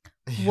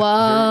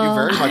 Whoa. You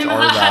very much are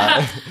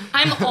that.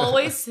 I'm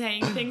always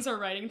saying things or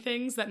writing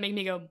things that make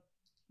me go,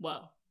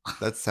 whoa.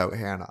 That's so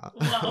Hannah.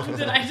 Whoa,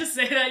 did I just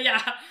say that?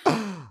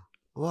 Yeah.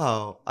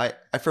 Whoa. I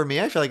for me,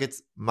 I feel like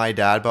it's my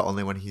dad, but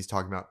only when he's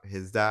talking about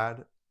his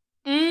dad.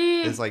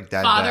 It's like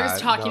dead fathers dad.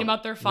 talking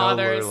about their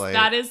fathers. literally.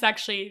 That is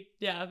actually,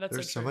 yeah, that's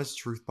There's so much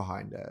truth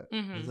behind it.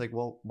 Mhm. It's like,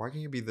 well, why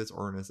can't you be this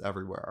earnest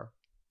everywhere?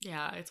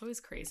 Yeah, it's always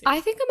crazy.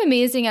 I think I'm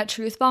amazing at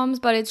truth bombs,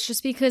 but it's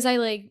just because I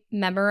like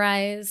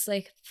memorize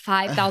like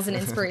 5,000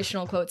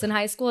 inspirational quotes in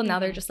high school, and now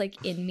they're just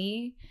like in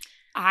me.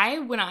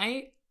 When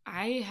I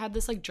had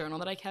this like journal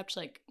that I kept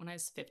like when I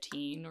was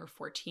 15 or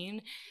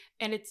 14,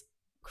 and it's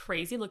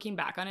crazy looking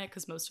back on it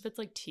because most of it's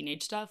like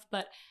teenage stuff,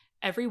 but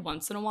every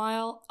once in a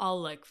while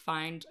I'll like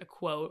find a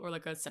quote or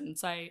like a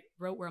sentence I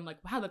wrote where I'm like,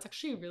 wow, that's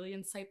actually really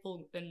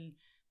insightful and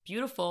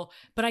beautiful,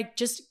 but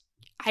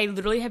I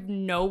literally have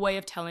no way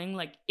of telling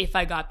like if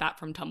I got that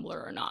from Tumblr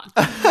or not.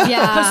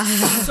 Yeah.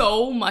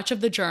 So much of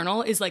the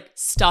journal is like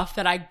stuff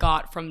that I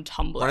got from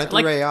Tumblr. Run it through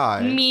Like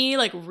AI. me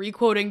like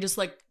requoting just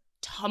like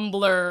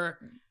Tumblr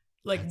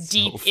like That's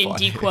deep so indie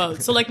funny.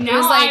 quotes. So like It now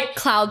was like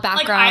cloud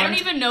background. like I don't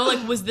even know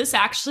like was this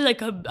actually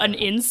like an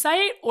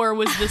insight or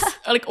was this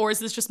like or is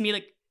this just me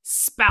like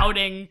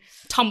spouting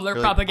Tumblr You're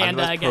like, propaganda I'm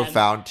the most again?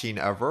 profound teen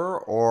ever,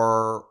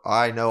 or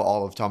I know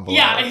all of Tumblr.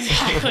 Yeah,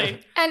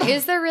 exactly. And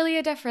is there really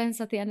a difference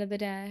at the end of the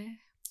day?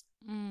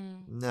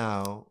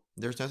 No,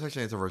 there's no such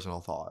thing as original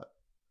thought.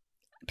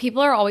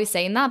 People are always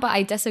saying that, but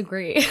I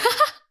disagree.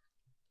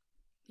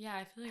 Yeah,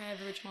 I feel like I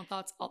have original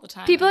thoughts all the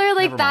time. People are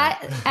like Never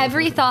that. mind.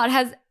 Every thought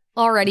has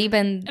already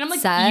been and I'm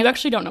like, said. you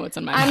actually don't know what's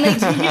in my I'm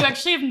mind. like- you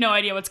actually have no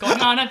idea what's going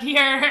on up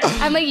here.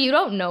 I'm like, you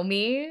don't know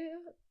me.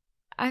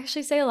 I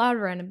actually say a lot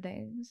of random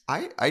things.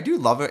 I do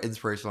love an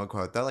inspirational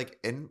quote though. Like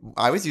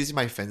I was using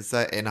my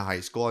Finsta in high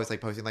school. I was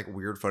like posting like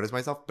weird photos of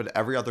myself, but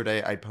every other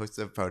day I'd post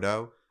a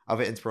photo of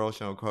an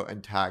inspirational quote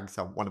and tag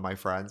one of my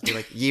friends. Be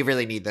like, you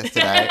really need this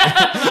today.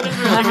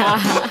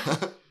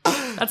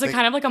 That's a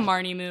kind of like a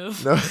Marnie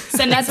move. No.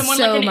 Sending That's someone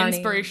so like an Marnie.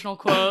 inspirational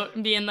quote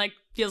and being like,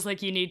 feels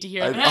like you need to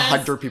hear this.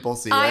 100 people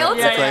see it. I also,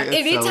 It's like, it's so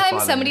anytime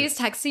funny. somebody's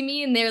texting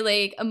me and they're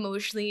like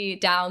emotionally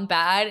down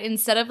bad,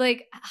 instead of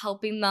like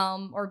helping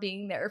them or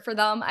being there for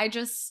them, I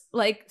just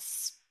like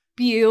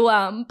spew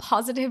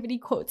positivity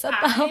quotes at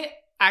them.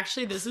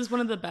 Actually, this is one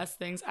of the best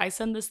things. I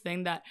send this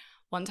thing that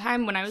one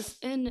time when I was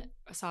in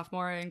a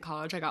sophomore in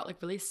college, I got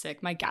like really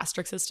sick. My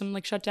gastric system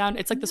like shut down.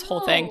 It's like this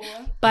whole thing.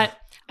 But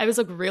I was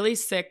like really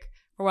sick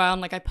for a while,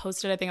 and like I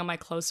posted, I think, on my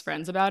close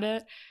friends about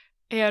it.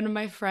 And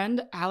my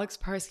friend Alex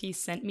Parsky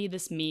sent me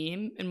this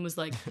meme and was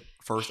like,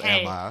 First hey,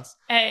 and last.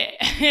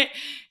 Hey,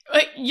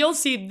 like, you'll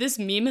see this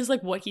meme is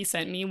like what he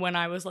sent me when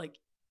I was like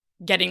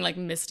getting like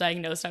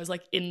misdiagnosed. I was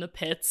like in the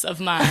pits of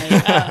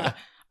my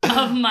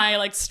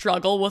like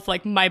struggle with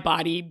like my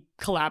body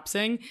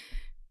collapsing.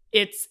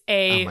 It's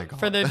Oh my God.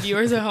 for the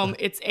viewers at home,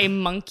 it's a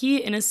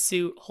monkey in a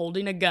suit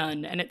holding a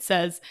gun, and it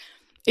says,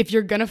 if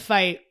you're gonna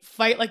fight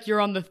like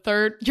you're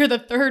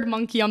the third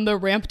monkey on the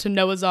ramp to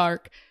Noah's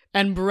Ark,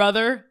 and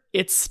brother,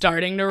 it's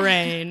starting to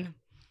rain.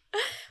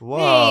 Whoa.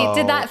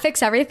 Hey, did that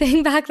fix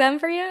everything back then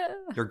for you?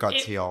 Your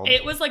guts healed.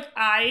 It was like,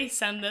 I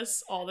send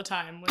this all the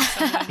time when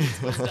someone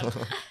needs wisdom.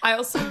 I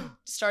also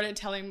started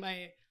telling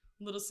my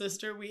little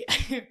sister,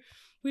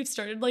 we've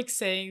started like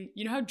saying,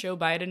 you know how Joe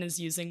Biden is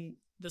using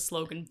the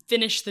slogan,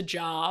 finish the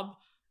job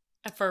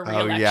for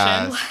re-election?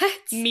 yes.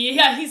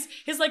 What?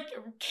 His like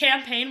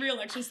campaign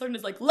re-election slogan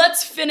is like,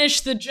 let's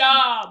finish the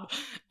job.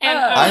 And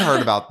I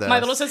heard about this. my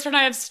little sister and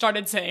I have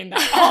started saying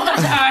that all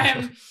the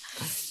time.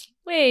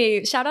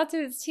 Wait, shout out to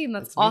his team.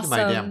 That's It's me to awesome. my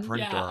damn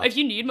printer. Yeah, if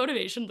you need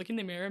motivation, look in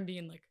the mirror and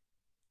being like,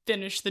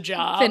 finish the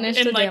job Finish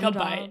in the like damn a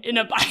job. in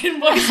a Biden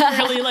voice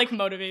really like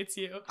motivates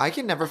you. I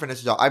can never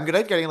finish a job. I'm good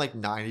at getting like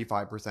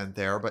 95%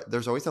 there, but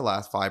there's always the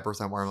last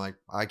 5% where I'm like,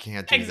 I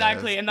can't do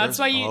Exactly. this. And that's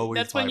There's why always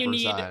that's when you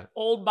need 5%.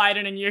 old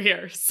Biden in your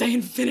ear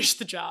saying finish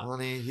the job.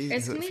 Honey,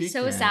 It's gonna if be he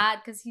so can't- sad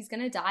because he's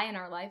gonna die in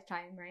our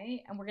lifetime, right?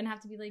 And we're gonna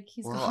have to be like,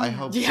 he's Well, gone. I now.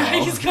 hope Yeah,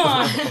 so. he's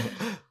gone.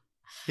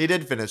 He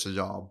did finish the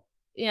job.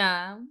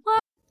 Yeah.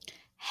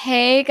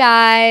 Hey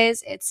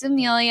guys, it's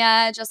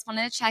Amelia. Just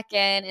wanted to check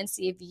in and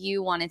see if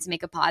you wanted to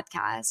make a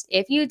podcast.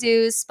 If you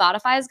do,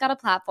 Spotify's got a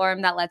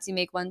platform that lets you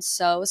make one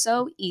so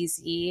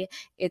easy.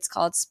 It's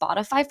called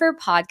Spotify for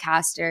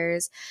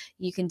Podcasters.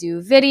 You can do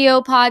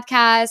video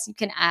podcasts, you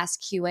can ask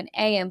Q&A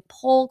and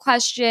poll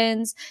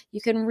questions.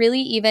 You can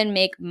really even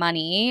make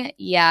money.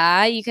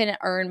 Yeah, you can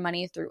earn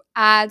money through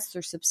ads,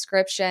 through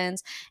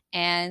subscriptions,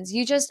 and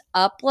you just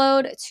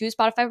upload to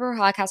Spotify for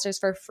Podcasters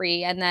for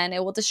free, and then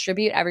it will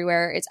distribute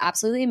everywhere. It's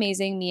absolutely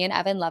amazing. Me and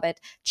Evan love it.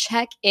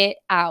 Check it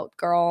out,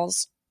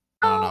 girls.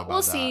 I don't know about we'll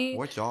that. see.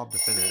 What job to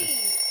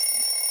finish?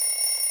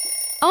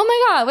 Oh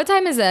my God, what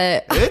time is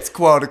it? It's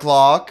quote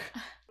o'clock.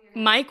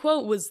 My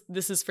quote was,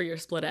 "This is for your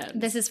split ends."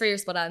 This is for your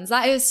split ends.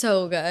 That is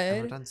so I've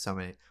good. done so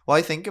many. Well,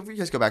 I think if we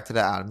just go back to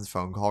the Adams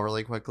phone call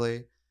really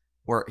quickly,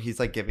 where he's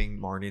like giving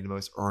Marnie the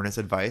most earnest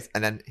advice,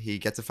 and then he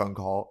gets a phone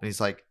call and he's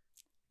like,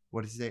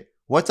 what does he say?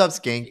 What's up,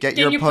 skink? Get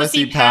your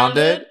pussy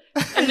pounded.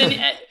 And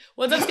then,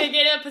 what's up, skink?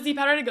 Get your pussy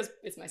pounded? He goes,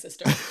 "It's my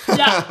sister."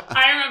 Yeah,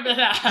 I remember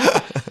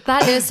that.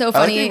 That is so I like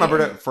funny. you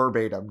remembered it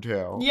verbatim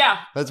too. Yeah,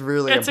 That's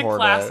really it's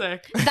important. a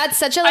classic. That's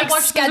such a I like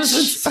watched sketch.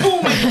 this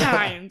so many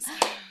times.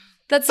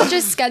 That's such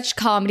a sketch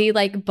comedy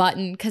like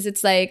button because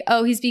it's like,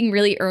 oh, he's being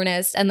really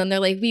earnest, and then they're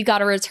like, we got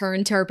to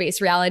return to our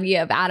base reality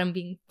of Adam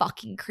being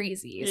fucking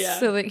crazy. Yeah.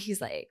 So like,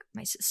 he's like,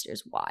 my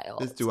sister's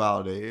wild. This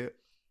duality.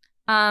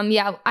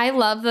 Yeah, I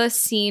love the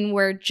scene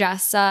where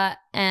Jessa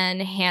and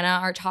Hannah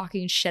are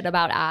talking shit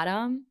about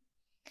Adam.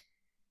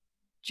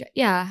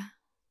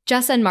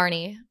 Jessa and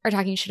Marnie are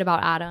talking shit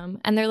about Adam,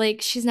 and they're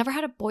like, she's never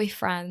had a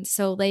boyfriend,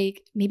 so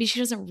like maybe she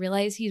doesn't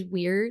realize he's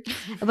weird.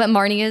 But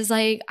Marnie is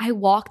like, I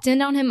walked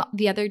in on him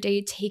the other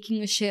day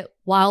taking a shit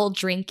while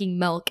drinking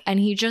milk, and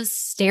he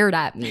just stared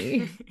at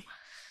me.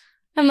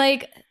 I'm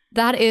like,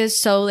 that is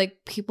so like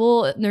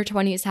people in their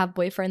 20s have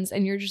boyfriends,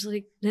 and you're just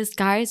like, this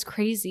guy is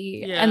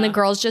crazy. Yeah. And the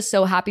girl's just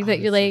so happy that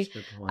you're like,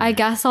 I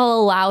guess I'll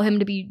allow him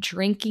to be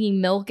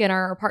drinking milk in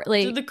our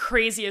apartment. They're Like, the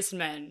craziest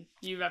men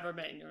you've ever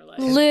met in your life.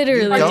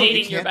 literally. Are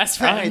dating your best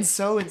friends. It's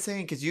so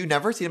insane because you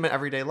never see them in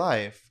everyday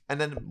life,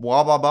 and then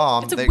blah blah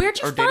blah. It's like, where'd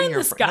you find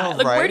this guy?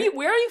 Like,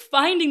 where are you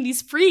finding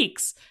these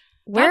freaks?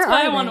 That's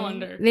why I want to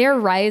wonder. They're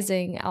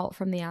rising out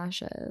from the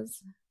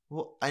ashes.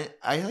 Well, I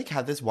like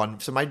had this one.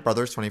 So my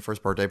brother's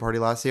 21st birthday party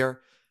last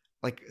year.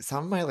 Like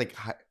some of my like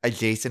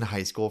adjacent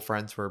high school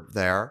friends were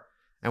there,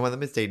 and one of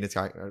them is dating this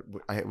guy.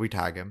 We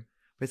tag him,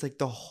 but it's like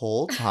the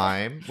whole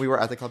time we were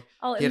at the club,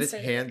 he had his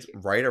hands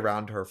right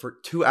around her for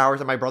 2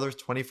 hours at my brother's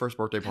 21st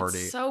birthday party.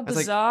 That's so I was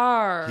like,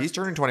 bizarre. he's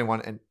turning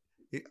 21, and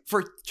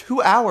for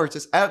 2 hours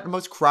just at the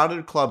most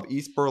crowded club,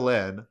 East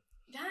Berlin.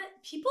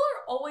 People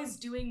are always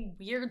doing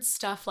weird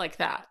stuff like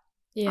that.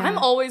 Yeah. I'm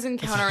always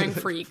encountering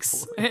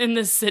freaks in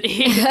this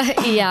city.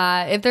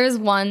 Yeah. If there's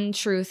one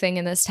true thing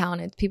in this town,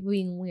 it's people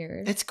being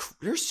weird.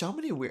 There's so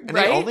many weird, and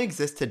Right? they only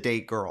exist to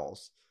date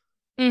girls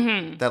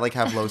Mm-hmm. that like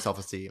have low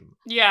self-esteem.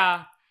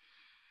 Yeah.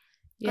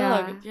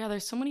 Yeah. Yeah,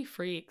 there's so many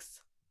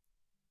freaks.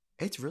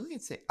 It's really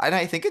insane. And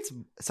I think it's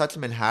such a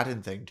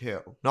Manhattan thing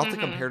too. Not to Mhm.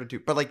 compare to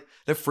but like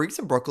the freaks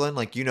in Brooklyn,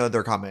 like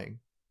they're coming.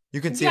 You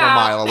can see them a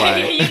mile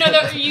away. You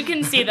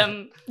can see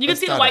them. You can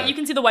see the Aesthetic. white. You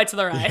can see the whites of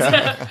their eyes.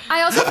 Yeah.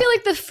 I also feel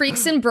like the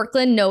freaks in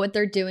Brooklyn know what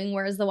they're doing,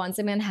 whereas the ones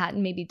in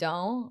Manhattan maybe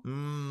don't.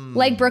 Mm.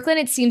 Like Brooklyn,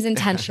 it seems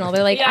intentional.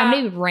 They're like, Yeah. I'm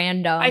gonna be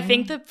random. I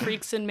think the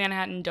freaks in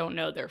Manhattan don't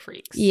know they're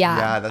freaks.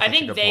 Yeah. That's I such a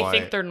think good they point.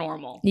 think they're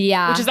normal.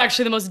 Yeah. Which is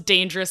actually the most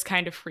dangerous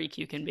kind of freak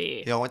you can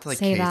be. They all went to like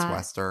Say Case that.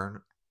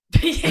 Western.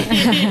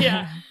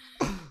 Yeah.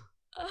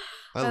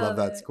 I love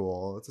that it.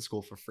 school. It's a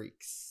school for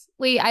freaks.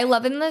 Wait, I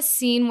love in the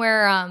scene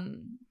where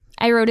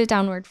I wrote it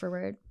down word for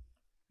word.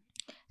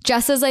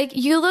 Jessa's like,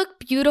 you look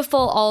beautiful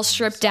all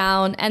stripped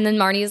down. And then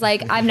Marnie's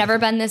like, I've never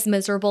been this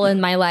miserable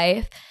in my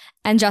life.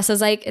 And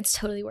Jessa's like, it's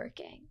totally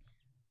working.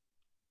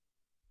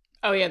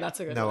 Oh yeah, that's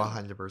a good No, one.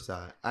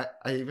 100%. I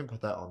even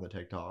put that on the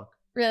TikTok.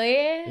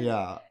 Really?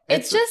 Yeah.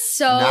 It's just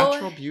so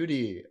natural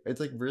beauty. It's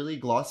like really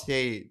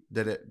Glossier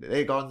did it.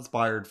 They got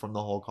inspired from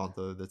the whole concept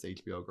of this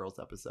HBO Girls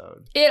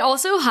episode. It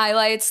also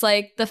highlights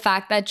like the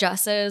fact that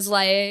Jessa is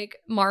like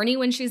Marnie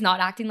when she's not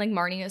acting like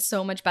Marnie is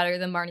so much better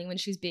than Marnie when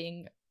she's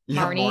being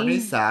Yeah, Marnie.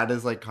 Marnie's sad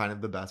is like kind of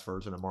the best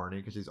version of Marnie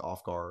because she's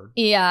off guard.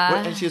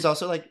 Yeah. And she's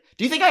also like,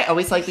 do you think I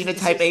always like being a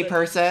type A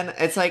person?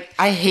 It's like,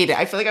 I hate it.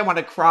 I feel like I want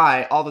to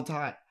cry all the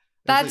time.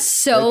 It's That's like-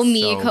 so it's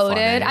me coded.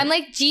 funny. I'm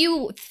like, do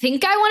you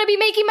think I want to be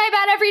making my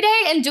bed every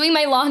day and doing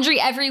my laundry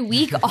every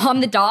week on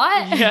the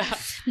dot? Yeah.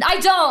 I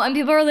don't. And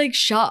people are like,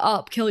 shut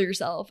up, kill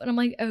yourself. And I'm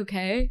like,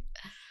 okay.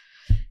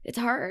 It's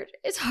hard.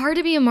 It's hard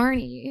to be a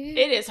Marnie.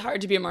 It is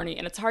hard to be a Marnie,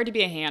 and it's hard to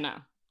be a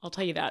Hannah. I'll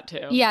tell you that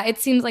too. Yeah, it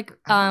seems like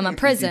a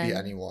prison. Be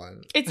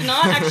anyone. It's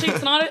not actually.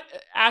 It's not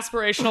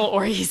aspirational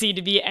or easy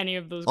to be any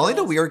of those. Only the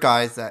girls. weird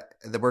guys that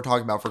we're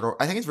talking about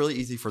I think it's really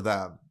easy for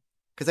them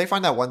because they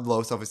find that one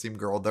low self-esteem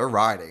girl they're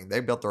riding. They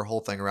built their whole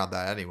thing around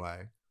that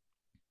anyway.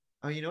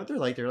 Oh, you know what they're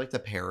like? They're like the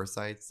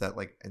parasites that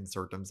like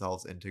insert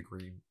themselves into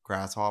green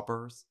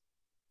grasshoppers.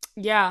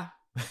 Yeah.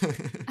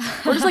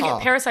 Or just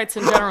like parasites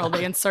in general,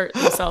 they insert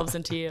themselves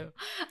into you.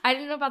 I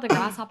didn't know about the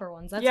grasshopper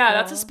ones. That's yeah, cool.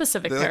 that's a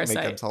specific They like parasite.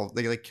 make themselves.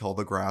 They like kill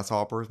the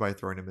grasshoppers by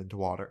throwing them into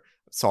water.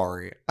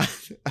 Sorry.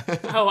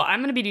 Oh,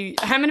 I'm gonna be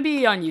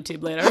on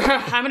YouTube later.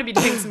 I'm gonna be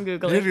doing some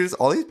googling. Dude,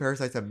 all these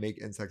parasites that make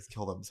insects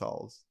kill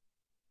themselves.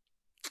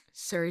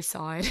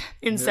 Suicide,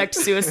 insect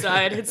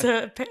suicide. It's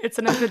an epidemic. It's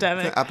an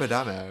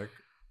epidemic.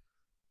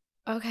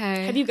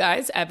 Okay. Have you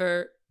guys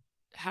ever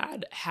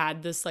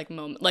had this like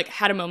moment, like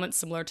had a moment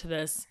similar to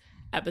this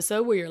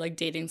episode where you're like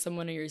dating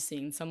someone or you're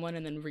seeing someone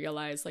and then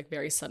realize like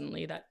very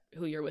suddenly that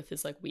who you're with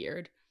is like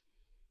weird?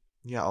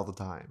 Yeah, all the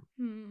time.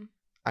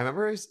 I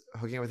remember I was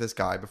hooking up with this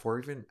guy before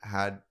we even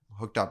had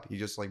hooked up. He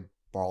just like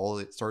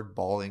started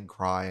bawling,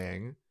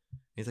 crying.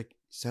 He's like,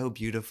 so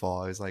beautiful.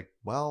 I was like,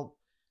 well,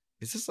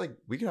 it's just like,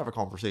 we could have a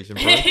conversation.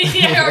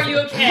 Yeah, are you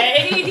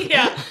okay?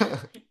 Yeah.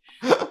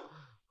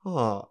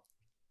 Huh.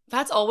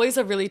 That's always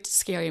a really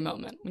scary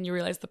moment when you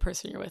realize the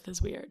person you're with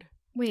is weird.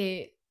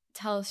 Wait,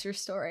 tell us your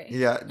story.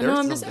 Yeah,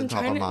 there's I'm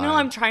top of mind.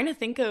 I'm trying to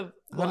think of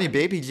Honey, one.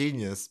 baby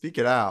genius, speak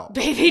it out.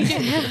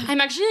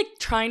 I'm actually like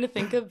trying to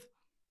think of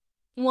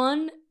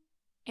one,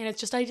 and it's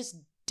just I just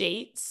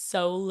date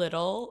so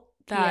little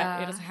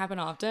that it doesn't happen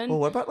often. Well,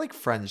 what about like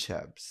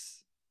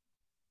friendships?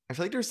 I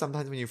feel like there's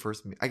sometimes when you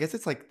first meet, I guess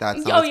it's like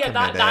that's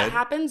that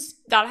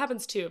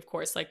happens too, of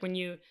course. Like when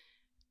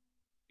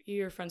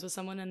you're friends with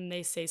someone and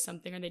they say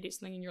something or they do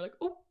something and you're like,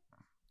 oh.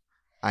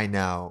 I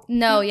know.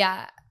 No,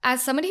 yeah.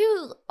 As somebody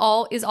who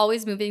is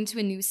always moving to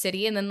a new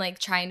city and then like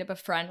trying to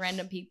befriend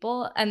random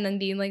people and then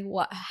being like,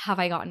 what have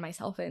I gotten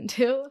myself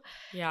into?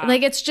 Yeah.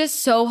 Like it's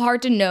just so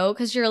hard to know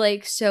because you're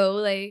like so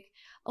like,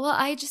 well,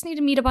 I just need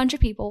to meet a bunch of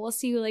people. We'll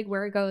see like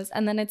where it goes.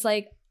 And then it's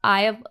like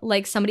I have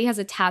like somebody has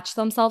attached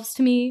themselves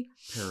to me.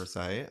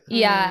 Parasite.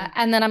 Yeah.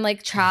 And then I'm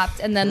like trapped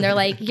and then they're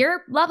like,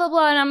 you're blah blah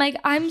blah. And I'm like,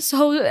 I'm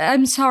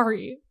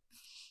sorry.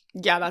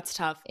 Yeah, that's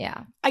tough.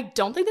 Yeah. I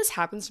don't think this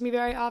happens to me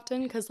very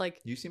often because,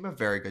 like, you seem a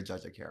very good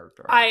judge of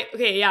character.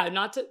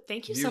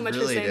 Thank you so much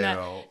really for saying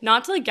that.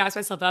 Not to like gas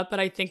myself up,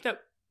 but I think that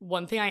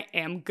one thing I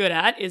am good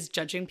at is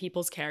judging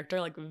people's character,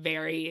 like,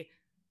 very,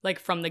 like,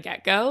 from the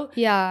get-go.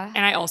 Yeah.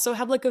 And I also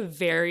have, like, a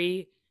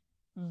very,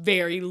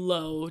 very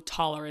low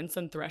tolerance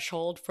and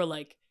threshold for,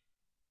 like,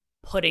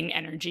 putting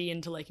energy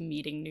into like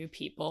meeting new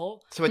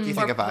people. So what do you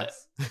think of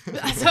us?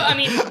 So I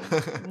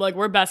mean, like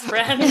we're best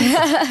friends.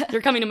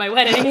 You're coming to my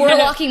wedding. We're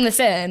locking this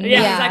in. Yeah,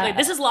 exactly.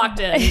 This is locked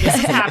in. This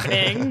is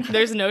happening.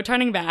 There's no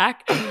turning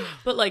back.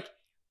 But like,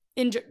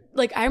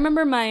 I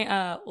remember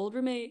my old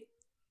roommate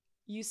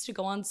used to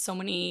go on so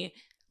many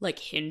like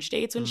Hinge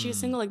dates when she was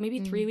single, like maybe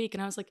 3 a week,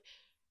 and I was like,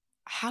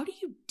 how do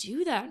you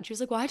do that? And she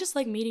was like, well, I just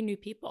like meeting new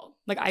people.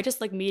 Like I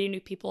just like meeting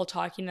new people,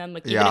 talking to them.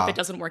 Like even if it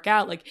doesn't work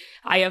out, like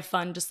I have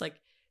fun just like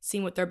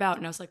seeing what they're about.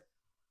 And I was like,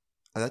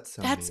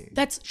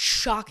 that's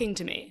shocking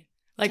to me.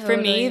 Like for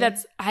me,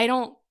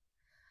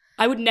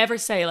 I would never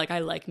say like I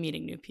like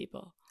meeting new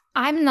people.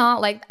 I'm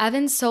not like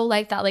Evan's so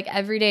like that. Like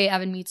every day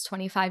Evan meets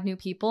 25 new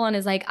people and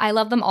is like, I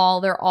love them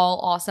all. They're all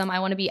awesome. I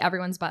want to be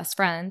everyone's best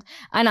friend.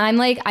 And I'm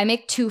like, I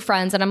make 2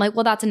 friends and I'm like,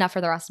 well, that's enough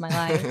for the rest of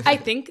my life. I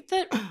think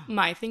that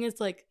my thing is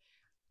like,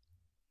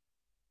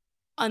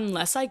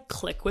 unless I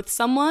click with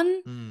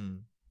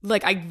someone,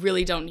 like I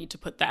really don't need to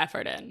put the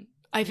effort in.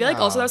 I feel like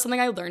also that was something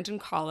I learned in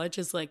college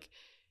is like,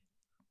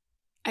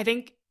 I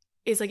think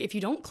is like if you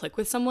don't click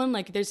with someone,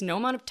 like there's no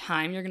amount of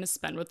time you're going to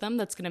spend with them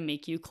that's going to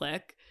make you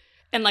click.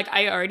 And like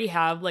I already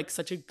have like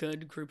such a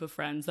good group of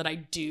friends that I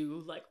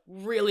do like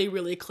really,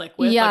 really click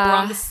with. Yeah. Like we're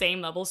on the same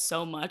level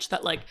so much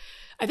that like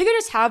I think I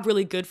just have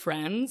really good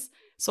friends.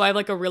 So I have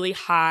like a really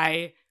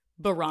high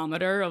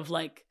barometer of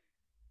like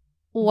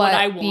what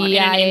I want in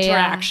an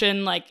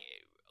interaction. Like,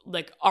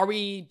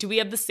 do we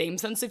have the same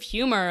sense of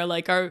humor?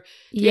 Like, do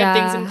we have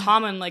things in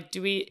common? Like,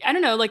 I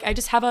don't know. Like, I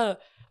just have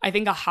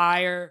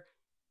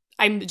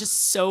I'm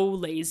just so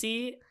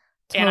lazy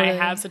and I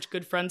have such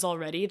good friends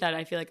already that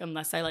I feel like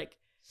unless I like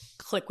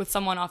click with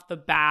someone off the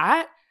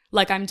bat,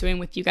 like I'm doing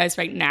with you guys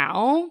right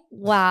now.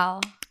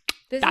 Wow.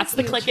 That's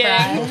the clicking.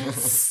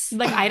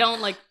 Like, I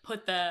don't like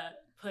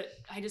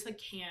I just like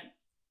can't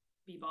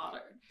be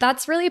bothered.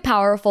 That's really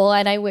powerful.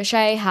 And I wish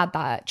I had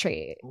that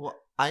trait. Well,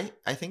 I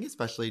think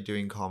especially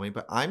doing comedy,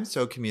 but I'm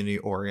so community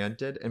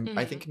oriented, and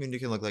I think community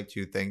can look like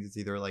 2 things. It's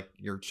either like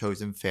your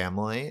chosen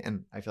family,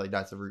 and I feel like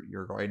that's the route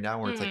you're going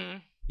down, where it's like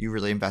you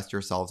really invest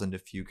yourselves into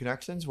few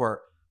connections.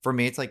 Where for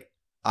me, it's like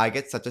I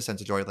get such a sense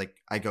of joy. Like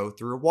I go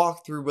through a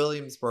walk through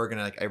Williamsburg,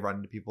 and I run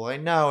into people I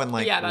know, and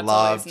like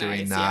love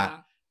doing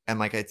that. And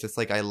like it's just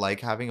like I like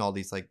having all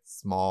these like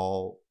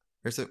small.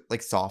 There's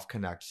like soft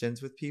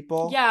connections with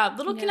people. Yeah,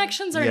 little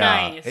connections are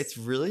nice.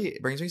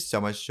 It brings me so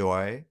much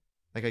joy.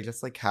 Like I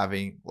just like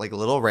having like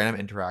little random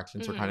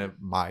interactions are kind of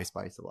my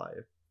spice of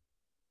life.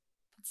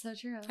 That's so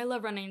true. I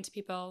love running into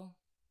people.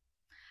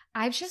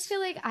 I just feel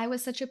like I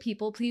was such a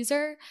people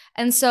pleaser.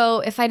 And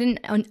so if I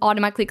didn't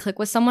automatically click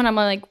with someone, I'm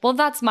like, well,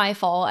 that's my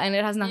fault and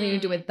it has nothing to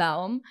do with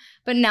them.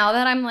 But now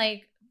that I'm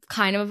like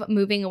kind of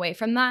moving away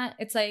from that,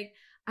 it's like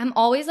I'm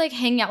always like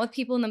hanging out with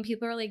people and then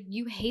people are like,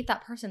 you hate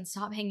that person,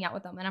 stop hanging out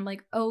with them. And I'm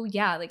like, oh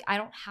yeah, like I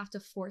don't have to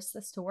force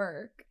this to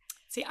work.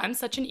 See, I'm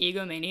such an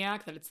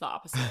egomaniac that it's the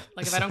opposite.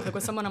 Like if I don't click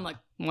with someone, I'm like,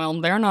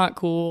 well, they're not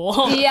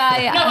cool.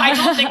 Yeah. No, I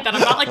don't think that.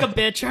 I'm not like a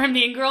bitch or a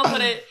mean girl,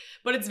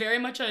 but it's very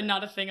much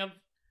not a thing of,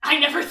 I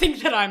never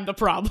think that I'm the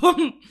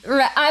problem.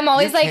 Right. I'm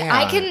always You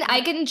like, can.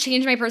 I can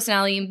change my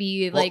personality and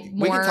be like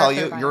more. We can tell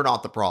you, you're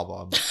not the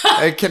problem.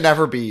 It can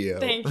never be you.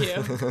 Thank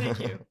you. Thank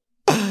you.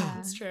 Yeah.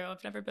 It's true.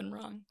 I've never been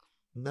wrong.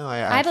 No, I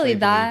actually believe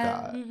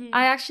that. Mhm.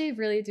 I actually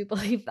really do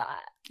believe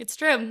that. It's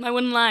true. I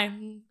wouldn't lie.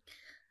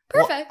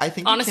 Perfect. Well, I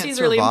think Honesty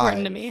is really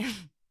important to me.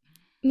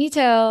 Me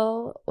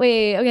too.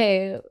 Wait,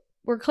 okay.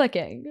 We're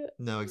clicking.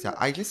 No,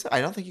 exactly.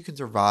 I don't think you can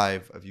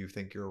survive if you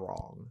think you're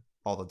wrong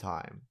all the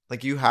time.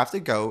 Like you have to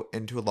go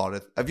into a lot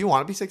of, if you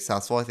want to be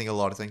successful, I think a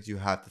lot of things you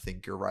have to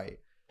think you're right.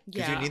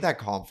 Because you need that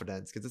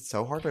confidence, because it's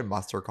so hard to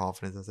muster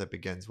confidence as it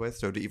begins with.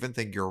 So to even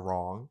think you're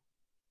wrong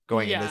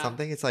going into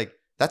something, it's like,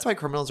 that's why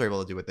criminals are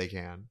able to do what they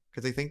can,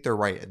 because they think they're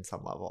right in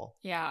some level.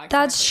 Yeah. Exactly.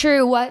 That's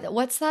true.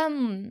 What's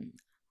them?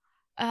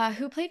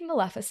 Who played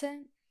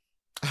Maleficent?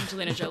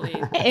 Angelina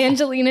Jolie.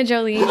 Angelina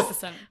Jolie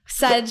Maleficent.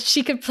 said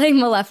she could play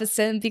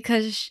Maleficent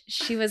because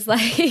she was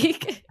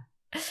like,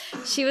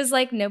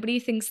 nobody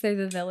thinks they're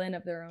the villain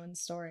of their own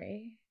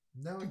story.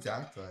 No,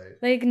 exactly.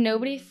 Like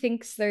nobody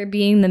thinks they're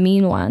being the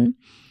mean one.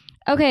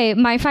 Okay,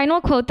 my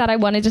final quote that I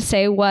wanted to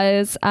say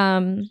was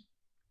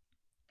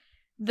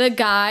the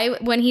guy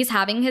when he's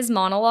having his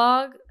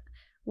monologue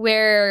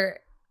where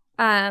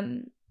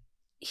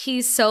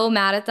he's so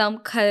mad at them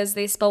because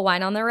they spill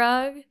wine on the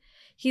rug.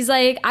 He's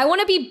like, I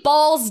want to be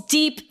balls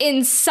deep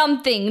in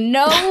something.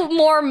 No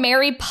more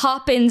Mary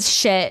Poppins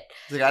shit.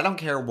 He's like, I don't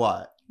care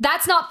what.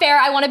 That's not fair.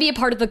 I want to be a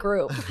part of the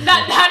group.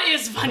 That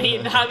is funny.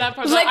 That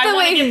part. Like I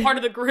want to be a part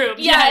of the group.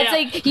 Yeah, it's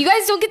like, you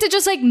guys don't get to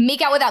just like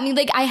make out without me.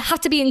 Like, I have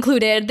to be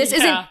included. This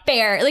isn't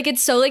fair. Like,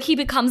 it's so like he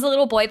becomes a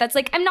little boy that's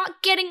like, I'm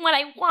not getting what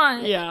I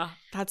want. Yeah,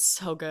 that's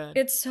so good.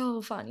 It's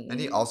so funny. And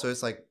he also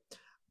is like,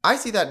 I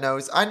see that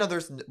nose. I know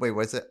there's, wait,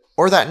 what is it?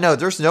 Or that nose.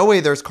 There's no way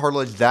there's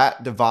cartilage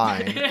that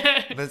divine.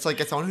 And it's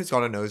like, as someone who's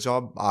got a nose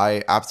job,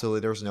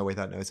 there's no way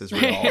that nose is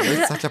real.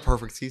 It's such a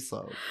perfect ski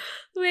slope.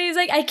 Wait, he's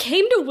like, I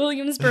came to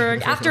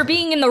Williamsburg after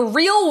being in the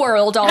real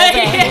world all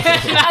day. As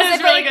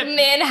if really like good.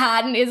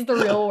 Manhattan is the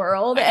real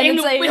world. And in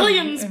it's like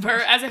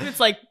Williamsburg, as if it's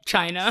like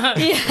China.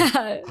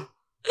 Yeah.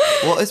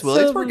 Well, is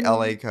Williamsburg So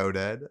LA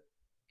coded?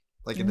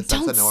 Like in the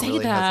sense Don't that no one say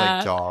really has that.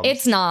 like jobs.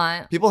 It's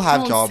not. People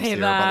have Don't jobs say here,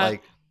 that. but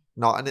like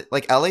not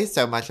like LA is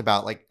so much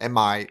about like, in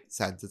my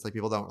sense, it's like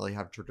people don't really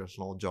have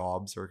traditional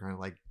jobs or kind of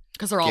like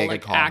Because they're all gig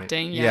like economy.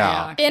 acting.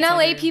 Yeah. In It's all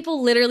LA, good.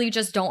 people literally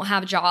just don't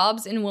have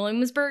jobs. In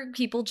Williamsburg,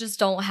 people just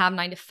don't have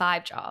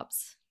 9-to-5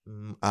 jobs.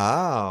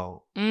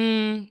 Oh.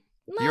 Mm,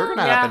 You're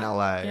gonna end yeah. up in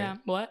LA. yeah.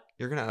 What?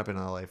 You're gonna end up in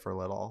LA for a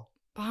little.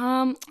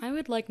 I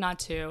would like not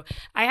to.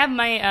 I have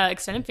my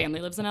extended family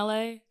lives in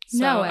LA, so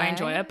No I way.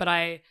 enjoy it. But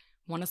I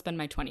want to spend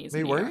my 20s. Wait,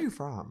 in New where York. are you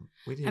from?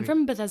 I'm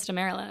from Bethesda,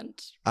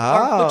 Maryland.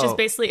 Oh. Which is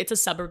basically, it's a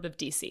suburb of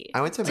DC.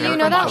 I went to Do you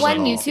American know that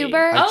one National.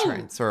 YouTuber? I Oh.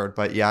 transferred,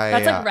 but yeah.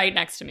 That's like right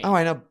next to me. Oh,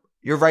 I know.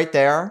 You're right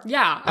there.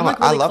 Yeah, Oh I'm my- like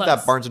really I love close.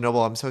 that Barnes and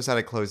Noble. I'm so sad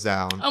it closed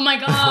down. Oh my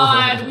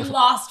god, we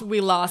lost.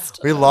 We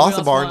lost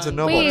the Barnes and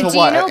Noble. Wait, To do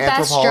what? you know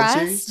Best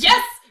Anthropology? Dressed?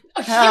 Yes.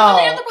 How?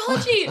 Yeah,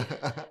 anthropology.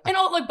 And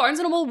all like Barnes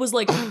and Noble was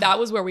like that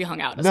was where we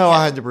hung out. As No,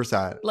 a kid.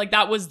 100%. Like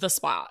that was the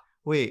spot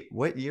Wait,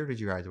 what year did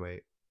you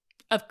graduate?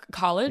 of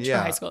college or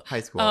high school.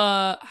 High school.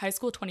 High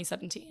school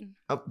 2017.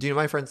 Oh, do you know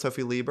my friend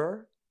Sophie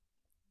Lieber?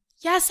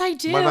 Yes, I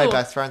do. One of my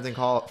best friends from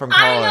college.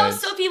 I know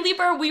Sophie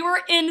Lieber. We were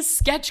in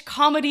sketch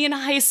comedy in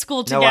high school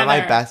No, together. one of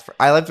my best.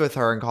 I lived with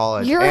her in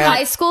college. Your And-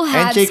 high school and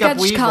had Jacob sketch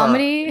Weaver.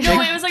 comedy?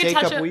 No, it was like a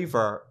Jacob touch of-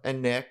 Weaver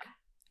and Nick.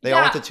 They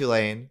all went to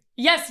Tulane.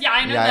 Yes, yeah,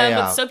 I know Yeah, them. yeah,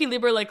 But yeah. Sophie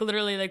Lieber, like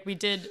literally, like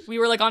we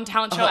were like on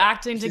talent show Oh,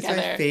 acting She's together.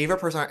 my favorite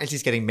person, and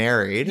she's getting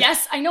married.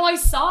 Yes, I know. I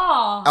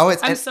saw. Oh,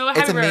 I'm so happy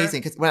it's for her.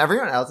 amazing because when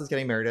everyone else is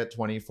getting married at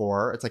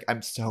 24, it's like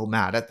I'm so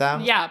mad at them.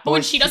 Yeah, but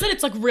when she does it,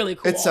 it's like really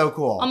cool. it's so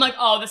cool. I'm like,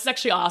 oh, this is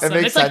actually awesome.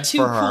 makes It's like sense two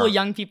for her. cool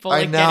young people I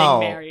like know.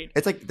 getting married.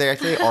 It's like they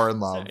actually are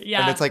in love.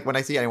 yeah. And it's like when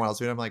I see anyone else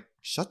doing it, I'm like,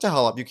 shut the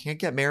hell up. You can't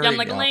get married. Yeah, I'm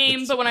like yet. lame.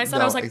 It's- But when I said,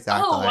 no, I was like,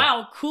 exactly. oh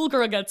wow, cool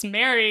girl gets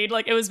married.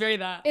 Like it was very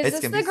that. Is It's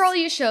this gonna the be- girl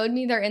you showed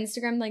me their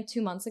Instagram like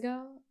 2 months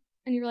ago?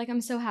 And you were like,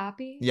 I'm so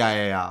happy.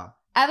 Yeah.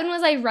 Evan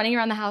was like running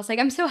around the house like,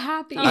 I'm so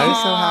happy. Aw. I'm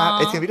so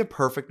happy. It's gonna be the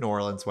perfect New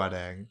Orleans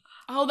wedding.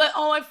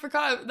 I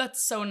forgot.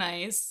 That's so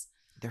nice.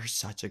 They're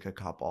such a good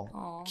couple.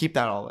 Aw. Keep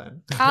that all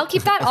in. I'll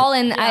keep that all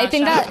in. Yeah, I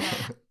think shout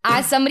that out.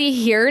 as somebody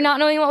here not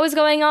knowing what was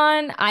going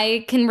on,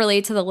 I can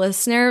relate to the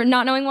listener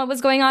not knowing what was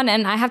going on.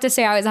 And I have to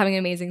say I was having an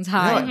amazing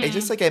time. No, it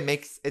just like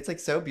it's like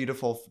so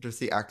beautiful to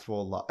see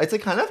actual love. It's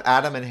like kind of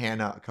Adam and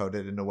Hannah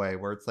coded in a way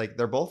where it's like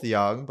they're both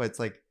young, but it's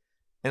like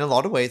in a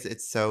lot of ways,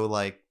 it's so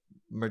like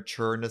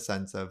mature in the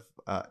sense of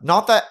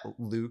not that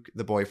Luke,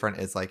 the boyfriend,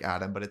 is like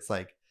Adam, but it's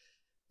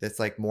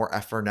like more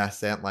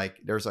effervescent. Like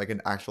there's like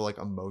an actual like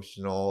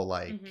emotional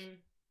like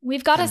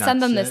We've got to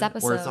send them this connection,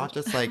 episode. where it's not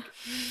just like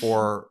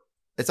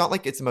it's not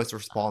like it's the most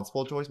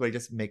responsible choice, but it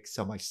just makes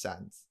so much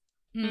sense.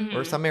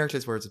 Or some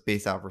marriages where it's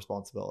based out of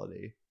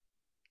responsibility.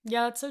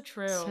 Yeah, that's so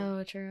true.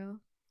 So true.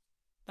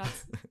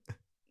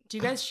 Do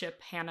you guys ship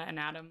Hannah and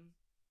Adam?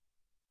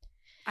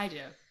 I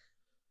do.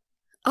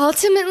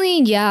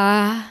 Ultimately,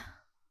 yeah.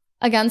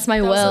 Against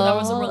my will. That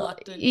was a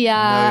reluctant.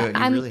 Yeah.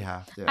 No, you really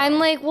have to. I'm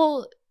like,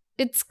 well,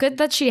 it's good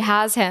that she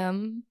has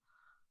him.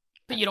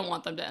 But you don't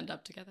want them to end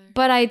up together.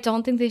 But I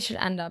don't think they should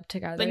end up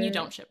together. Then you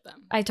don't ship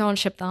them. I don't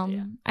ship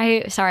them.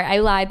 Yeah. I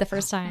lied the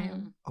first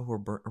time. Oh,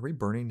 are we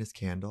burning this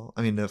candle?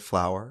 I mean, the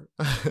flower.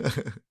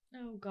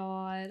 Oh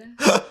God.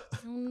 Oh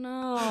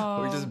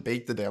no. We just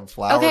baked the damn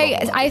flower. Okay,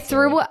 I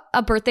threw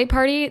a birthday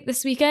party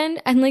this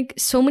weekend, and like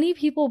so many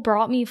people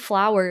brought me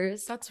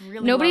flowers. That's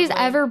really Nobody's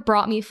lovely. ever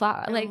brought me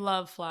flowers. I Like,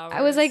 love flowers.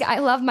 I was like, I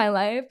love my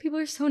life. People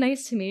are so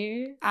nice to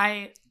me.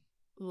 I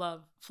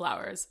love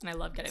flowers, and I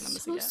love getting them as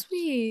a So gift.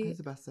 sweet. It's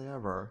the best day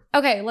ever.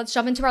 Okay, let's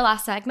jump into our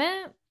last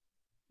segment.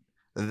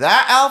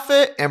 That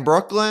outfit in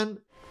Brooklyn.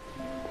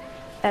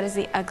 That is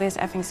the ugliest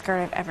effing skirt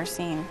I've ever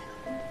seen.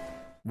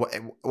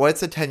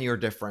 What's the 10-year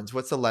difference?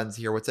 What's the lens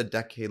here? What's a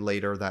decade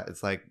later that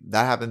it's like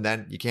that happened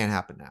then? You can't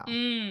happen now.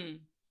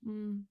 In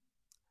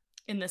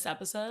this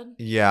episode?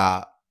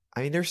 Yeah.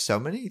 I mean, there's so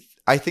many.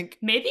 I think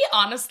Maybe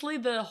honestly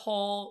the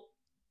whole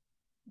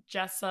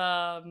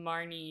Jessa,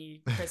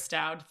 Marnie, Chris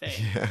Dowd thing.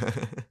 Yeah.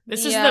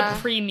 This is Yeah. the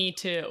pre-Me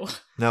Too.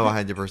 No,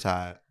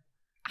 100%.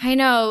 I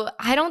know.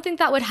 I don't think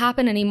that would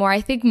happen anymore.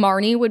 I think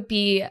Marnie would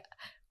be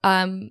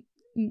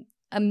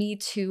a Me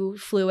Too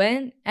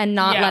fluent and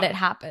not Yeah. let it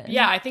happen.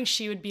 Yeah, I think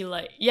she would be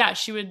like,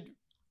 she would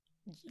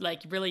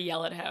like really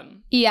yell at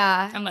him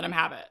Yeah. and let him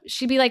have it.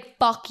 She'd be like,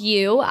 fuck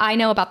you. I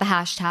know about the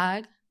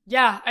hashtag.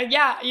 Yeah,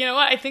 you know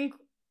what? I think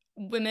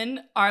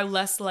women are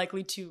less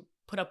likely to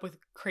put up with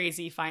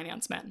crazy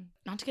finance men.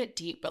 Not to get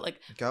deep, but like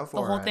Go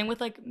for the whole it. thing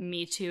with like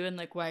Me Too and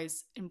like why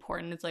it's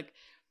important. It's like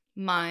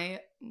my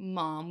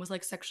mom was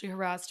like sexually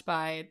harassed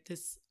by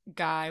this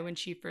guy when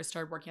she first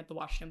started working at the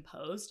Washington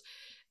Post.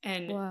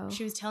 And Whoa.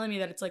 she was telling me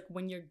that it's like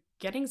when you're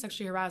getting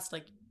sexually harassed,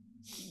 like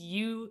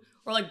you,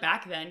 or like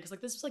back then, because like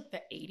this was like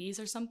the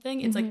 80s or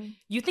something, it's like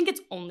you think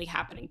it's only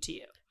happening to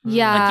you.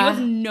 Yeah. Like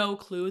you have no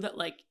clue that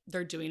like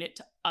they're doing it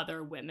to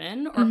other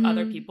women or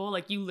other people.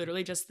 Like you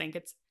literally just think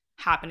it's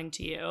happening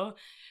to you.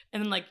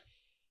 And then like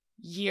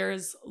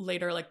years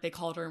later, like they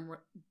called her and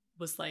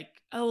was like,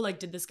 oh, like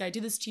did this guy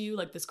do this to you?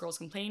 Like this girl's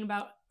complaining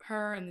about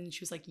her. And then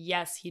she was like,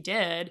 yes, he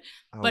did.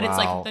 Oh, But it's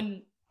wow. like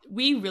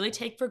we really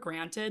take for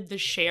granted the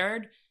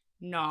shared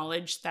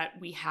knowledge that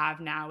we have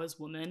now as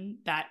women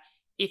that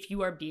if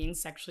you are being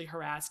sexually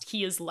harassed,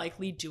 he is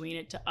likely doing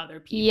it to other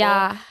people.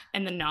 Yeah.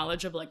 And the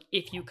knowledge of like,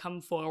 if you come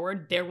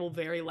forward, there will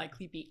very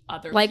likely be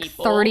other Like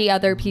people 30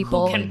 other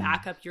people. who can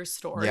back up your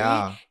story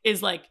Yeah.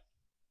 is like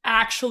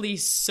actually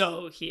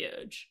so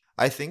huge.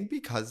 I think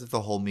because of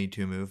the whole Me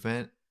Too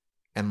movement,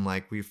 and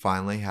like we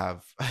finally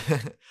have,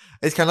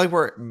 it's kind of like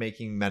we're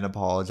making men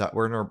apologize.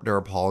 We're in their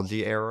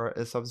apology era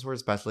of some sort,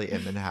 especially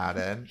in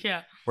Manhattan.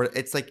 Yeah. Where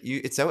it's like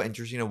it's so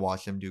interesting to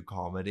watch them do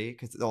comedy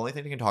because the only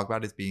thing they can talk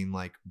about is being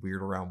like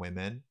weird around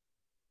women.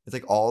 It's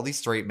like all these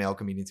straight male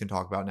comedians can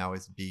talk about now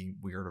is being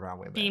weird around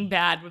women. Being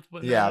bad with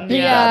women. Yeah,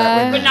 being Yeah. bad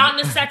at women. But not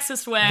in a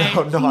sexist way.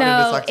 No, not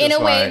No, in in a a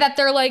sexist way that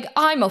they're like,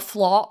 I'm a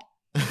flop.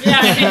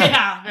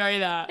 Yeah, very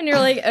that. And you're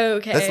like,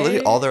 okay. That's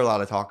literally all they're allowed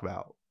to talk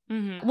about.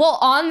 Mm-hmm. Well,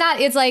 on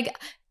that, it's like,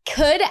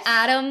 could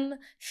Adam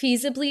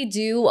feasibly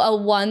do a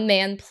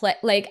one-man play,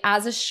 like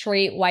as a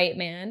straight white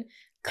man?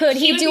 Could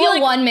he would do be a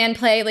like- one-man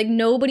play? Like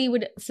nobody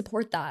would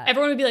support that.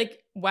 Everyone would be like,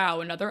 wow,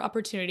 another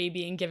opportunity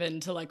being given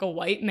to like a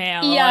white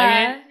male.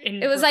 Yeah. Like,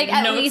 in It was like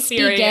at no least be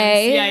experience.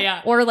 gay.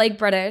 Yeah. Or like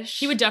British.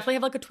 He would definitely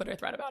have like a Twitter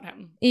thread about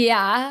him.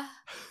 Yeah.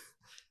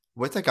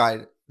 What's the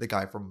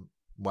guy from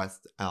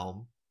West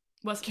Elm?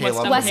 West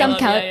Caleb. West Elm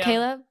Caleb.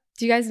 Caleb.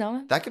 Do you guys know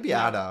him? That could be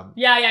Adam.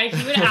 Yeah,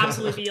 he would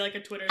absolutely be like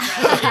a Twitter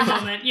thread at any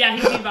moment. Yeah,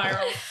 he would be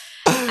viral.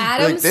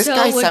 Adam Like, this still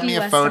guy would sent be me a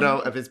West photo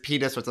Elm. of his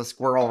penis with a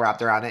squirrel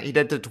wrapped around it. He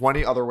did to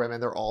 20 other women.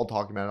 They're all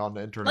talking about it on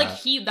the internet.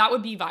 Like that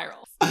would be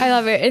viral. I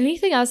love it.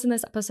 Anything else in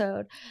this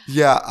episode?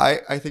 Yeah,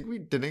 I think we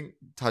didn't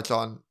touch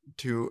on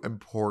two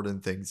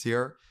important things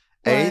here.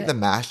 What? The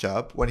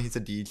mashup when he's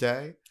a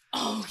DJ.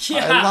 Oh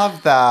yeah. I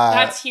love that.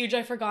 That's huge.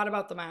 I forgot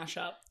about the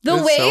mashup. The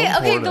It's way, so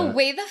okay, the important.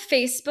 way the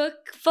Facebook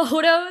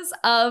photos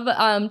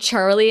of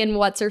Charlie and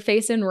what's her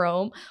face in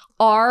Rome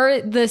are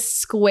the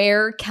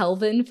square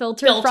Kelvin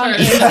filter from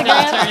Filters. Instagram. Filters,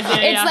 yeah,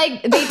 It's yeah.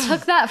 like they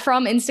took that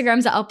from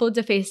Instagram to upload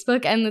to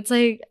Facebook, and it's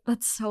like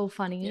that's so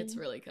funny. It's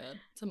really good.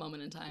 It's a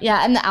moment in time.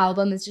 Yeah, and the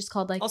album is just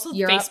called like Also,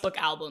 Europe. Facebook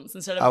albums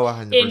instead of Oh,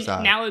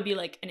 100%. now it would be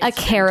like an A Instagram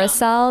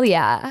carousel.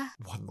 Yeah.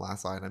 One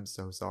last line. I'm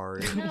so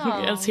sorry. dump.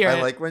 No. Let's hear I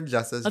it. like when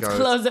Justice Let's goes,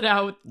 close it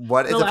out.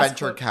 what is the a last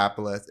venture quote.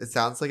 capitalist? It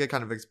sounds like a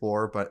kind of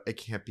explorer, but it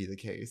can't be the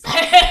case.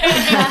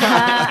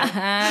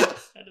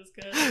 That is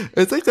good.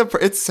 It's like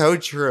it's so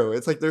true.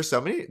 It's like there's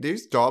so many.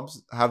 These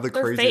jobs have the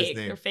They're craziest fake.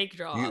 name. They're fake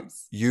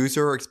jobs.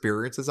 User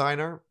experience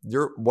designer.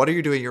 What are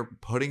you doing? You're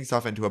putting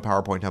stuff into a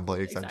PowerPoint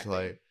template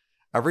essentially. Exactly.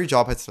 Every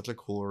job has such a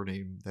cooler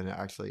name than it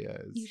actually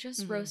is. You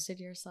just roasted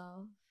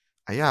yourself.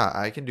 Yeah,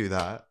 I can do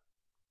that.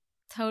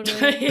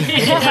 Totally.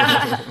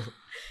 Yeah.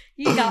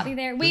 You got me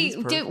there. This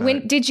is Wait,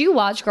 perfect. did you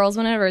watch Girls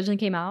when it originally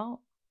came out?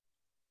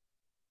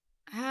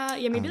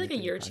 Yeah, maybe like a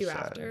year or two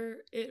after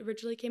it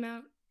originally came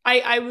out.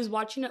 I was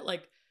watching it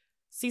like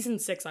season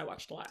 6. I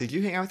watched a lot. Did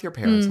you hang out with your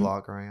parents a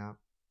lot growing up?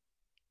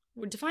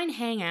 Define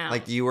hang out.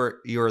 Like you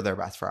were their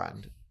best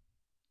friend.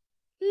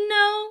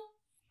 No,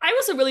 I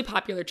was a really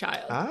popular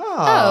child.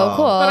 Oh,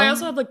 cool. But I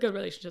also have like good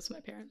relationships with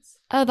my parents.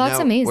 Oh, that's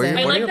No, amazing. were you- I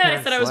What are like your that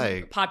I said I was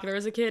parents like? popular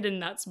as a kid,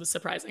 and that was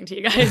surprising to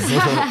you guys.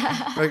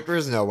 Like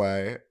there's no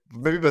way.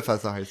 Maybe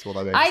Bethesda High School.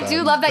 That makes I sense.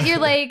 do love that you're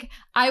like,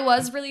 I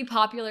was really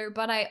popular,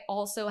 but I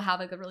also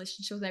have a good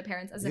relationship with my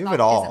parents. As You if have it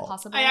that all. isn't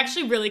possible. I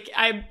actually really,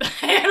 I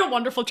had a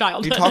wonderful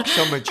childhood. You talk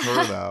so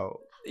mature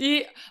though.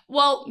 Yeah,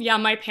 well, yeah,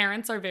 my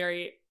parents are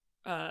very.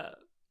 I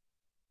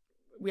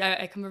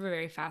come from a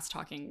very fast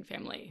talking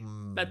family.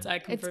 That's I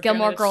come It's from a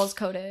Gilmore family that's- Girls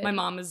coded. My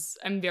mom is.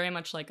 I'm very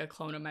much like a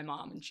clone of my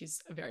mom, and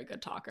she's a very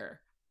good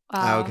talker.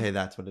 Wow. Okay,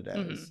 that's what it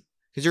is. Mhm.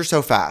 Because you're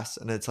so fast,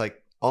 and it's like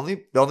the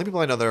only people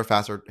I know that are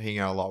fast are hanging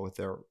out a lot with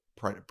their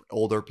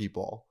older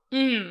people.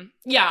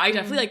 Yeah, I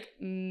definitely like.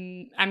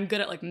 I'm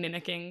good at like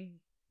mimicking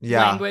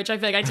Yeah. language. I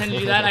feel like I tend to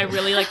do that. I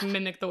really like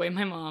mimic the way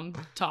my mom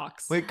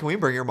talks. Wait, can we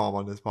bring your mom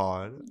on this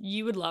pod?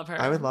 You would love her.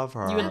 I would love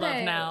her. You would love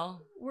Okay.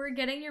 Nell. We're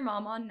getting your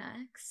mom on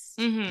next.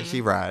 Is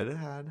she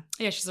redhead?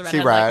 Yeah, she's a She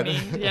redhead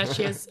like red? me. Yeah,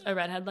 she is a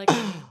redhead like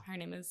me. Her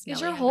name is. Is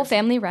Nellie your whole Henderson.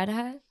 family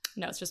redhead?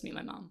 No, it's just me and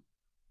my mom.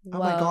 Oh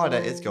my god,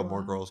 that is Whoa.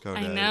 Gilmore Girls code.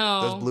 I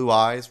know. Those blue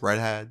eyes,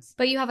 redheads.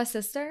 But you have a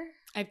sister,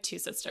 I have 2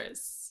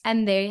 sisters.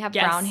 and they have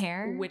Guess brown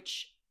hair.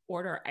 Which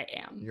order I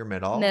am? You're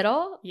middle.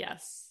 Middle?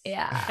 Yes.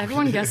 Yeah.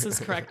 Everyone guesses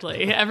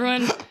correctly.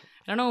 Everyone. I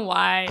don't know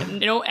why.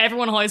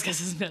 Everyone always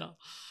guesses middle.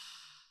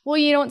 Well,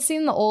 you don't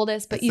seem the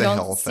oldest, but It's you the don't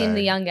whole seem the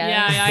thing. youngest.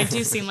 Yeah, I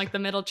do seem like the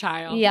middle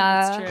child.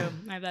 Yeah. It's true.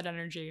 I have that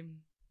energy.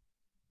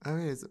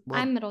 Okay, well,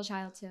 I'm middle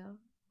child too.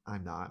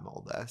 I'm not. I'm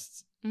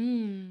oldest.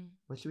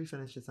 What should we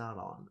finish this out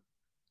on?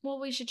 Well,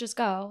 we should just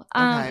go.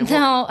 Okay,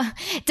 No.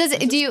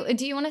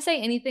 Do you want to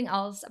say anything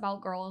else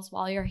about girls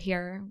while you're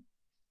here?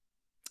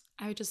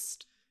 I would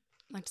just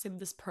like to say that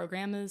this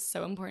program is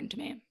so important to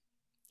me.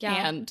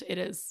 Yeah. And it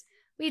is.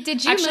 Wait,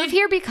 did you Actually- move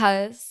here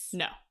because?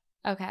 No.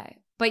 Okay.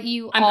 But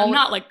you I'm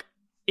not like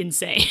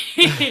insane.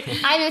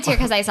 I moved here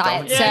because I saw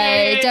Don't- it, so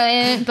Yeah.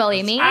 don't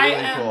bully me. Really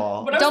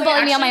cool. but I was Don't like,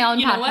 bully me on my actually, own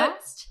you know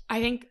what? podcast.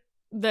 I think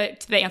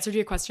the answer to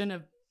your question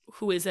of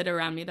who is it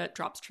around me that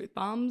drops truth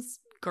bombs?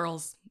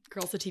 Girls,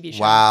 the TV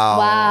show. Wow.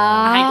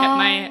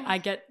 Wow. I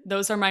get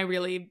those are my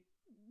really.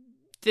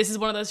 This is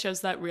one of those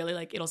shows that really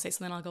like it'll say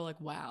something. I'll go like,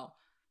 wow,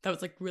 that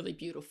was like really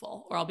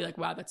beautiful, or I'll be like,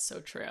 wow, that's so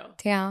true.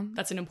 Damn.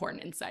 That's an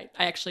important insight.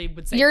 I actually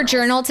would say Your girls.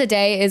 journal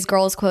today is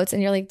girls quotes,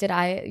 and you're like,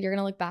 you're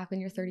gonna look back when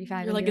you're 35. You're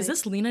and like, be is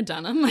this Lena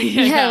Dunham?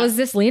 Yeah, was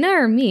this Lena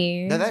or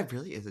me? No, that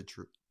really is a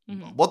true.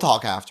 Mhm. We'll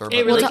talk after. But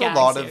It really there's a gags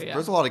lot you, of yeah.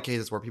 there's a lot of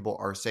cases where people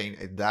are saying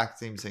exact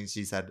same thing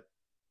she said.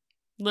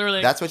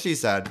 Literally. That's what she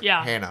said.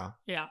 Yeah. Hannah.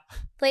 yeah.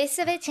 Place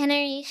of a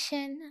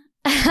generation.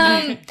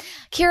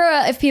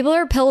 Keara, if people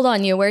are pilled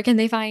on you, where can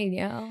they find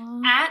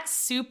you? At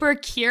Super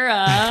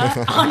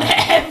Keara on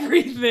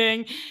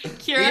everything.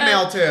 Keara.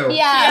 Email too.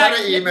 Yeah.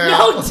 Send an email.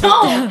 No,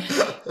 don't.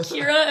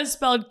 Keara is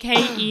spelled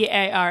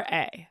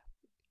Keara.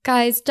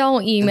 Guys,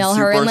 don't email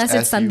her Super's unless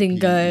it's something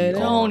good.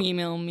 SUPER. Don't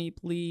email me,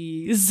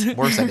 please.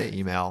 Or send an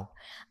email.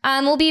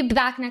 We'll be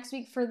back next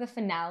week for the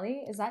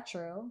finale. Is that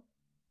true?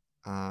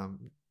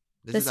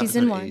 This The is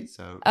season episode 1. 8,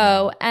 so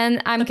Oh,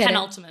 and I'm The kidding.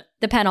 penultimate.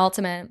 The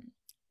penultimate.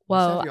 We'll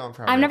Whoa. have you on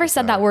for every I've never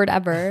said that episode. word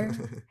ever.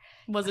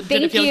 Was it? Did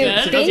Thank it feel you.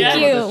 good? Thank Yeah.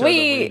 you. More about the show than we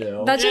Wait,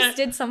 do. that Yeah. just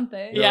did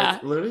something. Yeah.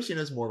 Literally, she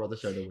knows more about the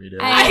show than we do.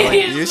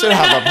 I- You should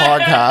have a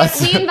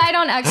podcast. We invite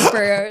on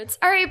experts.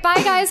 All right, bye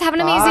guys. Have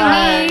an amazing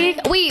Bye. week.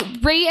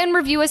 Wait, rate and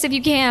review us if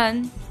you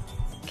can.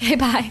 Okay,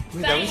 bye.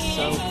 Wait, that was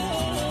so.